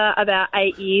together about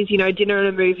 8 years. You know, dinner and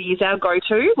a movie is our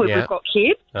go-to when we've got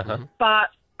kids. Uh-huh. But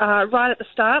right at the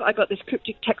start, I got this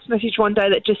cryptic text message one day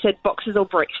that just said boxes or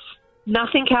briefs.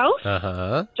 Nothing else,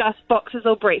 Uh-huh. just boxes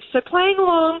or briefs. So playing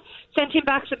along, sent him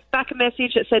back a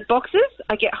message that said boxes.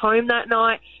 I get home that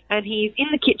night and he's in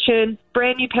the kitchen,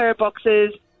 brand new pair of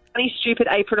boxes, and his stupid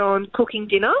apron on, cooking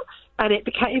dinner. And it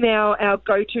became our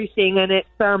go-to thing, and it's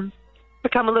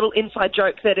become a little inside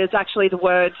joke that is actually the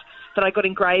words that I got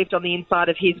engraved on the inside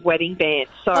of his wedding band.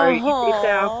 So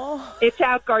it's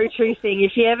our go-to thing.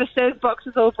 If he ever says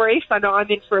boxes or briefs, I know I'm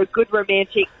in for a good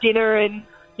romantic dinner and,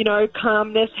 you know,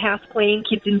 calmness, house clean,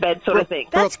 kids in bed sort of thing.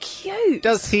 That's cute.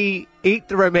 Does he eat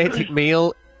the romantic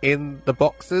meal in the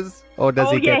boxes, or does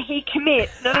he get... he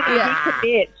commits. No, he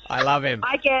commits. I love him.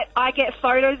 I get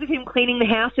photos of him cleaning the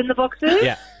house in the boxes.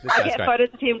 Yeah, this I sounds get great. photos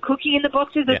of him cooking in the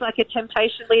boxes. There's Yeah. like a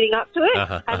temptation leading up to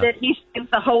it. And then he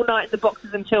spends the whole night in the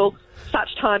boxes until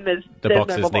such time as The there's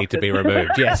boxes no more need to be boxes.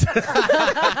 removed, yes.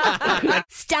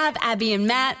 Stab Abby and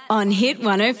Matt on Hit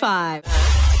 105.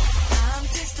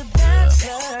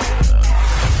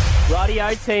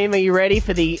 Radio team, are you ready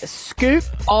for the scoop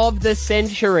of the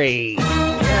century?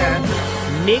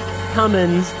 Nick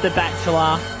Cummins, the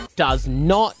Bachelor, does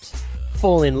not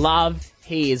fall in love.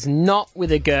 He is not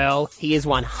with a girl. He is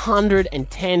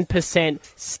 110%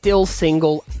 still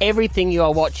single. Everything you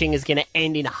are watching is going to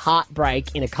end in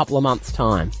heartbreak in a couple of months'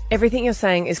 time. Everything you're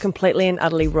saying is completely and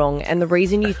utterly wrong, and the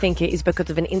reason you think it is because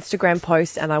of an Instagram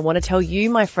post, and I want to tell you,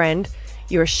 my friend,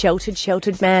 you're a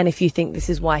sheltered man if you think this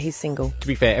is why he's single. To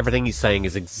be fair, everything he's saying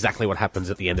is exactly what happens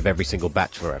at the end of every single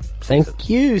Bachelor Thank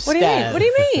you, What do you mean? Stab. What do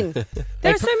you mean?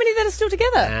 There are so many that are still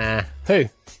together. Who?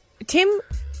 Tim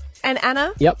and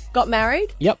Anna Yep. got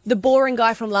married. Yep. The boring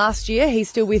guy from last year, he's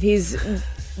still with his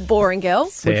boring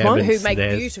girl. Which one? Who make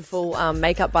There's- beautiful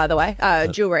makeup, by the way.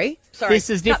 Jewellery. Sorry, This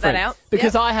is cut different that out.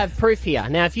 because Yep. I have proof here.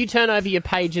 Now, if you turn over your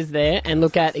pages there and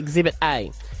look at Exhibit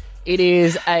A, it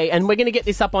is and we're going to get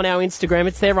this up on our Instagram.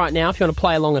 It's there right now if you want to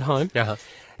play along at home. Uh-huh.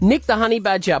 Nick the Honey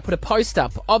Badger put a post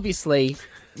up. Obviously,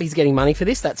 he's getting money for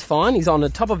this. That's fine. He's on the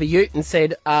top of a ute and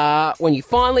said, when you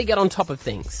finally get on top of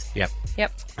things. Yep.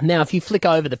 Yep. Now, if you flick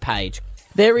over the page,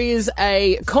 there is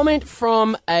a comment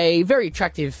from a very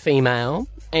attractive female,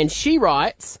 and she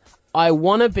writes, I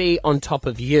want to be on top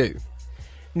of you.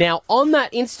 Now, on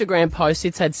that Instagram post,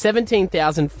 it's had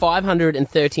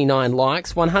 17,539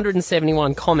 likes,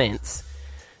 171 comments.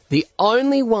 The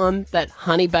only one that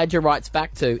Honey Badger writes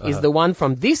back to is the one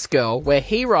from this girl where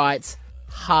he writes,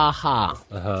 ha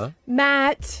ha.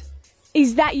 Matt,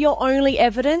 is that your only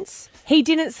evidence? He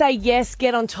didn't say, yes,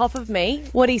 get on top of me.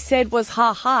 What he said was,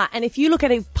 ha ha. And if you look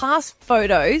at his past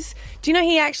photos, do you know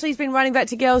he actually has been writing back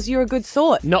to girls, you're a good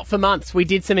sort? Not for months. We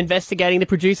did some investigating. The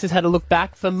producers had a look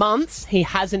back. For months, he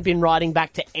hasn't been writing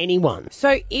back to anyone.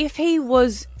 So if he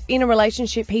was in a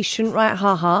relationship, he shouldn't write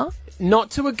ha ha?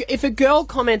 Not to if a girl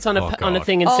comments on on a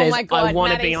thing and Oh says, my God, I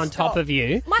want to Maddie, be on top stop. of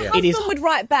you. My it husband is would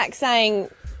write back saying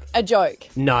a joke.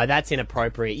 No, that's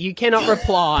inappropriate. You cannot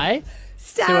reply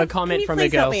to a comment from a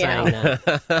girl saying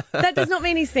that. That does not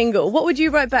mean he's single. What would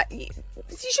you write back? You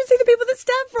should see the people that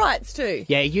Stav writes to.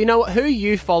 Yeah, you know who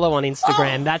you follow on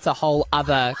Instagram. That's a whole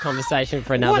other conversation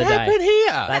for another What day. happened here?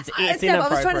 That's it's Stav, I inappropriate.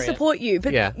 was trying to support you,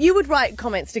 but Yeah. you would write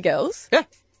comments to girls. Yeah.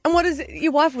 And what is it?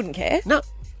 Your wife wouldn't care? No.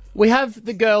 We have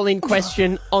the girl in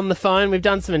question on the phone. We've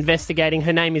done some investigating.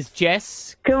 Her name is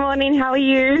Jess. Good morning, how are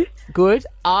you? Good.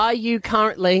 Are you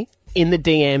currently in the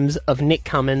DMs of Nick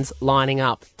Cummins lining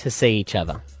up to see each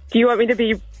other? Do you want me to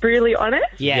be brutally honest?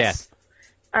 Yes.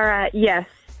 All right, yes.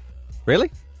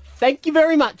 Really? Thank you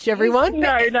very much, everyone. No,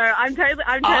 I'm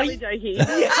totally joking. You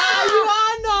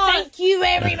are not. Thank you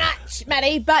very much,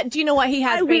 Maddie. But do you know what he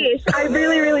has I been? wish. I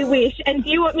really, really wish. And do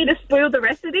you want me to spoil the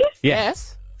rest of this?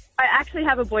 Yes. I actually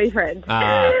have a boyfriend.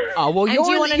 Oh, well, And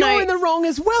do you wanna you're know- in the wrong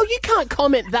as well. You can't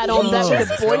comment that on that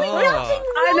with a boyfriend.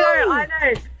 I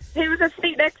know. He was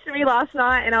asleep next to me last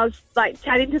night, and I was like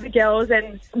chatting to the girls.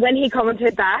 And when he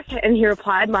commented back and he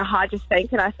replied, my heart just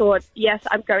sank, and I thought, yes,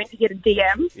 I'm going to get a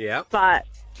DM. Yeah, but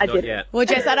I Not didn't. yet. Well,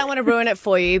 Jess, I don't want to ruin it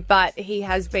for you, but he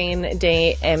has been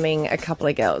DMing a couple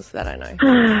of girls that I know.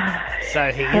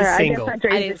 So he is Alright, single. I guess my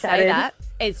dreams I didn't are say shattered. that.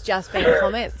 It's just been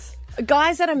comments.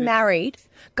 Guys that are married,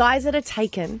 guys that are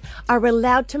taken, are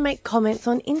allowed to make comments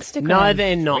on Instagram. No,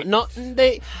 they're not.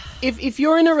 If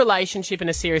you're in a relationship, in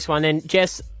a serious one, then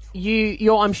Jess,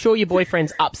 I'm sure your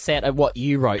boyfriend's upset at what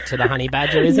you wrote to the honey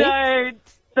badger, is he? No,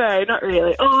 not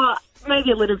really. Oh,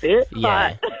 maybe a little bit.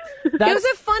 Yeah. But It was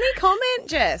a funny comment,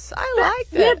 Jess. I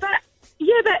liked yeah, it.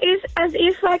 but it's as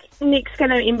if like Nick's going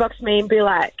to inbox me and be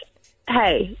like,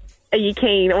 "Hey, are you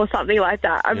keen?" or something like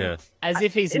that. As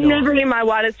if he's not. Never in my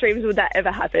wildest dreams would that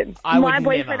ever happen. I would My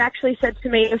boyfriend never. actually said to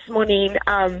me this morning,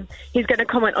 he's going to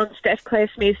comment on Steph Claire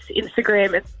Smith's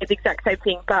Instagram and say the exact same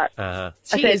thing. But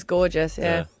She is gorgeous,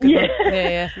 yeah.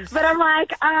 yeah. But I'm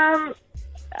like,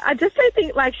 I just don't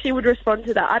think like she would respond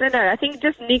to that. I don't know. I think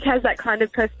just Nick has that kind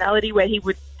of personality where he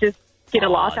would just get a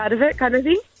laugh out of it, kind of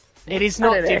thing. It is I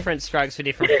not don't know. different strokes for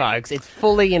different folks. It's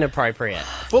fully inappropriate.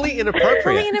 Fully inappropriate?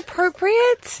 Fully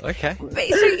inappropriate? Okay. So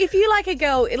if you like a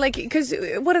girl, like, because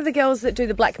what are the girls that do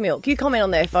the black milk? You comment on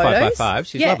their photos. 5x5,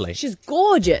 she's yeah, lovely. She's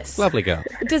gorgeous. Lovely girl.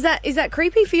 Is that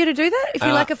creepy for you to do that? If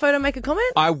you like a photo, make a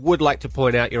comment? I would like to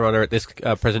point out, Your Honour, at this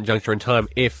present juncture in time,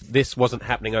 if this wasn't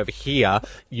happening over here,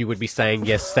 you would be saying,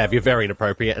 yes, Stav, you're very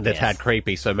inappropriate and a tad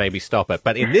creepy, so maybe stop it.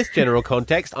 But in this general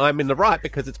context, I'm in the right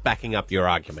because it's backing up your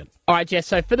argument. All right, Jess,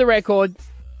 so for the record,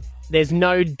 there's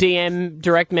no DM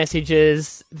direct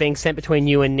messages being sent between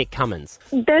you and Nick Cummins.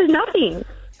 There's nothing.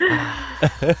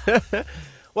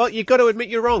 Well, you've got to admit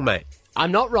you're wrong, mate.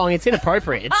 I'm not wrong. It's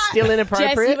inappropriate. It's still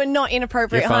inappropriate. Jess, you were not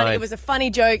inappropriate, You're honey. fine. It was a funny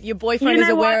joke. Your boyfriend You is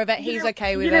know aware what? of it. He's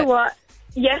okay with it. You know what?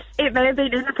 Yes, it may have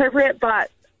been inappropriate,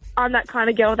 but I'm that kind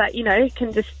of girl that,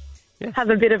 can just have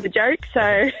a bit of a joke,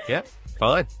 so... Yeah,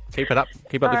 fine. Keep it up.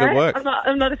 Keep up the All good right, work.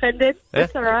 I'm not offended. Yeah.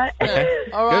 That's all right. Okay.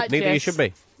 All right, Good. Neither you Jess. should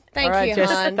be. Thank All right, you, Jess,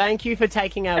 hon. thank you for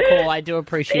taking our call. I do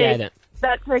appreciate it.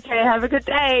 That's okay. Have a good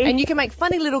day. And you can make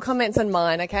funny little comments on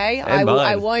mine, okay? And I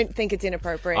mine. won't think it's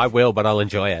inappropriate. I will, but I'll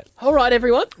enjoy it. All right,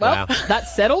 everyone. Well, Wow.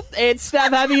 that's settled. It's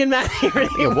Stav, Abby and Matt here.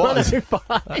 It was.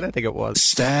 I don't think it was.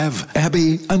 Stav,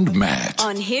 Abby, and Matt.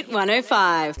 On Hit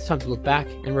 105. It's time to look back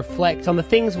and reflect on the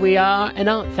things we are and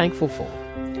aren't thankful for.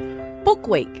 Book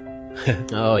week.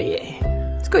 Oh,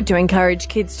 yeah. It's good to encourage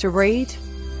kids to read.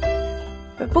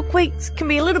 But book weeks can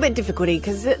be a little bit difficult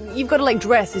because you've got to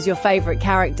dress as your favourite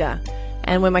character.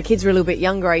 And when my kids were a little bit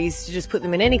younger, I used to just put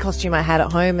them in any costume I had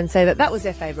at home and say that was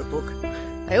their favourite book.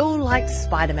 They all liked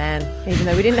Spider-Man, even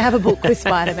though we didn't have a book with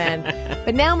Spider-Man.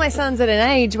 But now my son's at an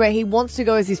age where he wants to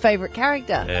go as his favourite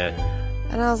character. Yeah.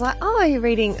 And I was like, oh, you're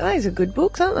reading... Those are good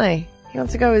books, aren't they? He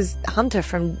wants to go as Hunter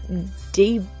from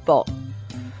D-Bot.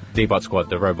 D-Bot Squad,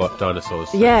 the robot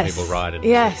dinosaurs that Yes. people ride in.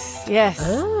 Yes.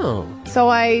 Oh. So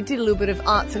I did a little bit of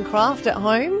arts and craft at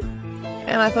home.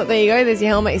 And I thought, there you go, there's your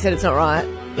helmet. He said, it's not right.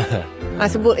 And I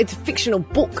said, well, it's a fictional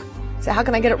book. So how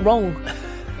can I get it wrong?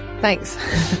 Thanks.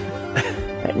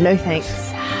 But no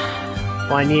thanks.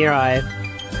 1 year I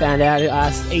found out, I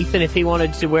asked Ethan if he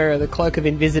wanted to wear the cloak of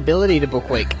invisibility to book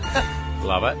week.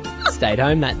 Love it. Stayed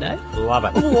home that day. Love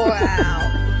it. Wow.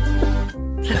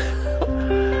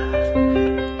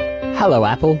 Hello,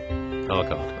 Apple. Oh,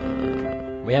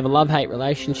 God. We have a love-hate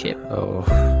relationship. Oh.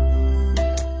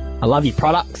 I love your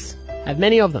products. Have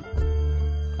many of them.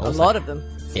 A lot of them.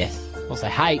 Yes. Also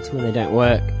hate when they don't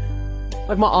work.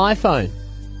 Like my iPhone,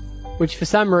 which for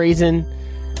some reason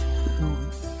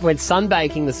went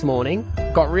sunbaking this morning,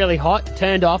 got really hot,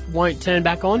 turned off, won't turn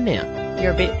back on now.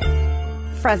 You're a bit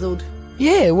frazzled.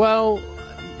 Yeah, well,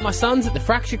 my son's at the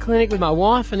fracture clinic with my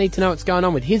wife. I need to know what's going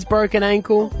on with his broken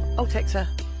ankle. I'll text her.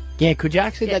 Yeah, could you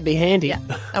actually? That'd be handy. Yeah.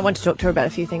 I want to talk to her about a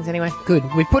few things anyway. Good.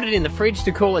 We put it in the fridge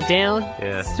to cool it down.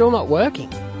 Yeah. Still not working.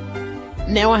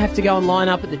 Now I have to go and line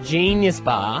up at the Genius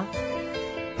Bar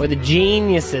where the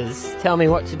geniuses tell me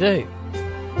what to do.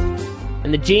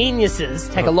 And the geniuses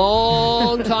take a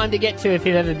long time to get to if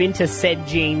you've ever been to said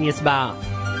Genius Bar.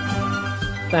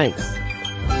 Thanks.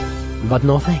 But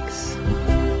no thanks.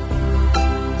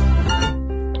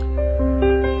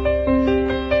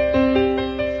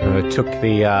 So I took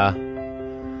the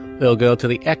little girl to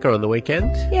the Ekka on the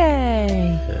weekend.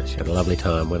 Yay. She had a lovely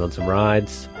time, went on some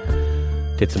rides,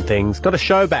 did some things, got a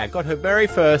show bag, got her very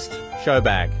first show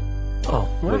bag. Oh,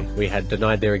 right. We had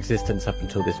denied their existence up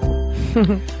until this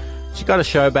point. She got a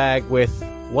show bag with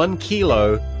 1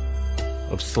 kilo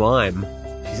of slime.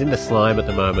 She's into slime at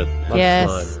the moment. Loves Yes.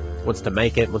 slime. Wants to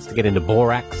make it, wants to get into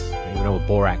borax. I don't even know what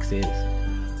borax is.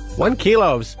 1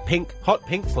 kilo of hot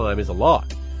pink slime is a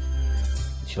lot.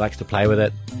 She likes to play with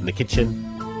it in the kitchen,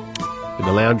 in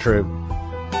the lounge room,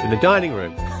 in the dining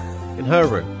room, in her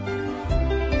room.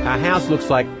 Our house looks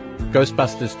like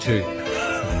Ghostbusters 2.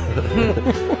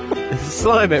 There's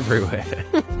slime everywhere.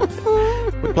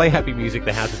 We play happy music,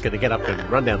 the house is going to get up and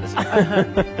run down the stairs.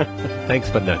 Thanks,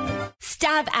 but no.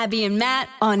 Stab Abby and Matt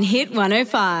on Hit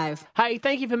 105. Hey,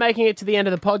 thank you for making it to the end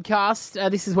of the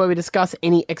podcast. This is where we discuss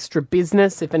any extra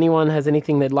business. If anyone has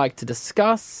anything they'd like to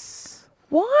discuss.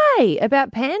 Why?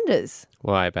 About pandas?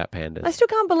 Why about pandas? I still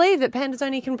can't believe that pandas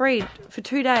only can breed for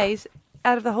 2 days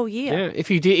out of the whole year. Yeah,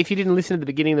 if you didn't listen at the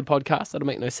beginning of the podcast, that'll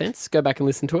make no sense. Go back and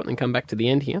listen to it and then come back to the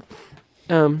end here.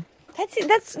 That's it.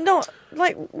 That's not,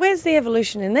 like, where's the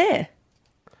evolution in there?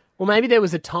 Well, maybe there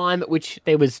was a time at which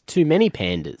there was too many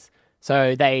pandas.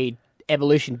 So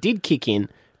evolution did kick in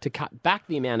to cut back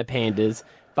the amount of pandas,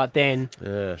 but then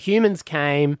humans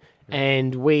came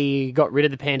and we got rid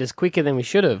of the pandas quicker than we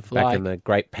should have. Back in the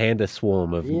great panda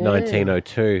swarm of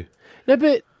 1902. No,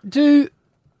 but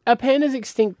are pandas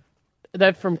extinct?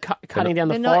 They're from cutting down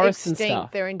the forests and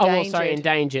stuff. They're endangered. Oh, well, sorry,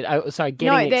 endangered. Oh, sorry,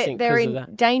 getting extinct because of that. They're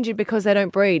endangered because they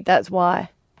don't breed. That's why.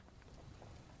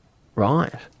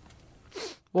 Right.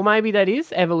 Well, maybe that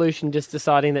is evolution just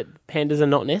deciding that pandas are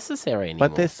not necessary anymore.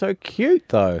 But they're so cute,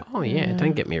 though. Oh, yeah,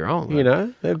 don't get me wrong. You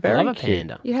know, they're very I love a cute.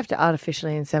 panda. You have to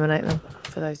artificially inseminate them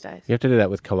for those days. You have to do that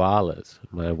with koalas.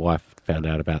 My wife found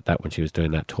out about that when she was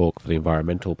doing that talk for the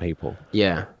environmental people.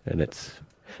 Yeah. And it's...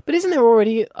 But isn't there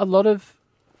already a lot of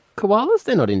koalas?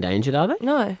 They're not endangered, are they?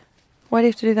 No. Why do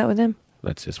you have to do that with them?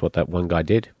 That's just what that one guy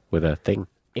did with a thing.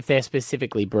 If they're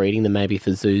specifically breeding them, maybe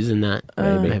for zoos and that,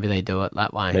 maybe they do it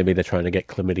that way. Maybe they're trying to get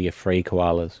chlamydia-free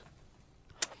koalas.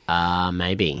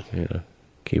 Maybe. You know,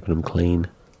 keeping them clean.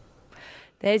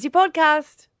 There's your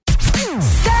podcast.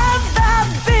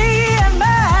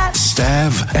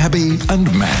 Stav, Abby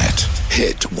and Matt.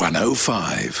 Hit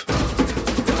 105.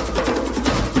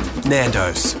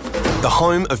 Nando's, the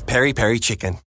home of peri-peri chicken.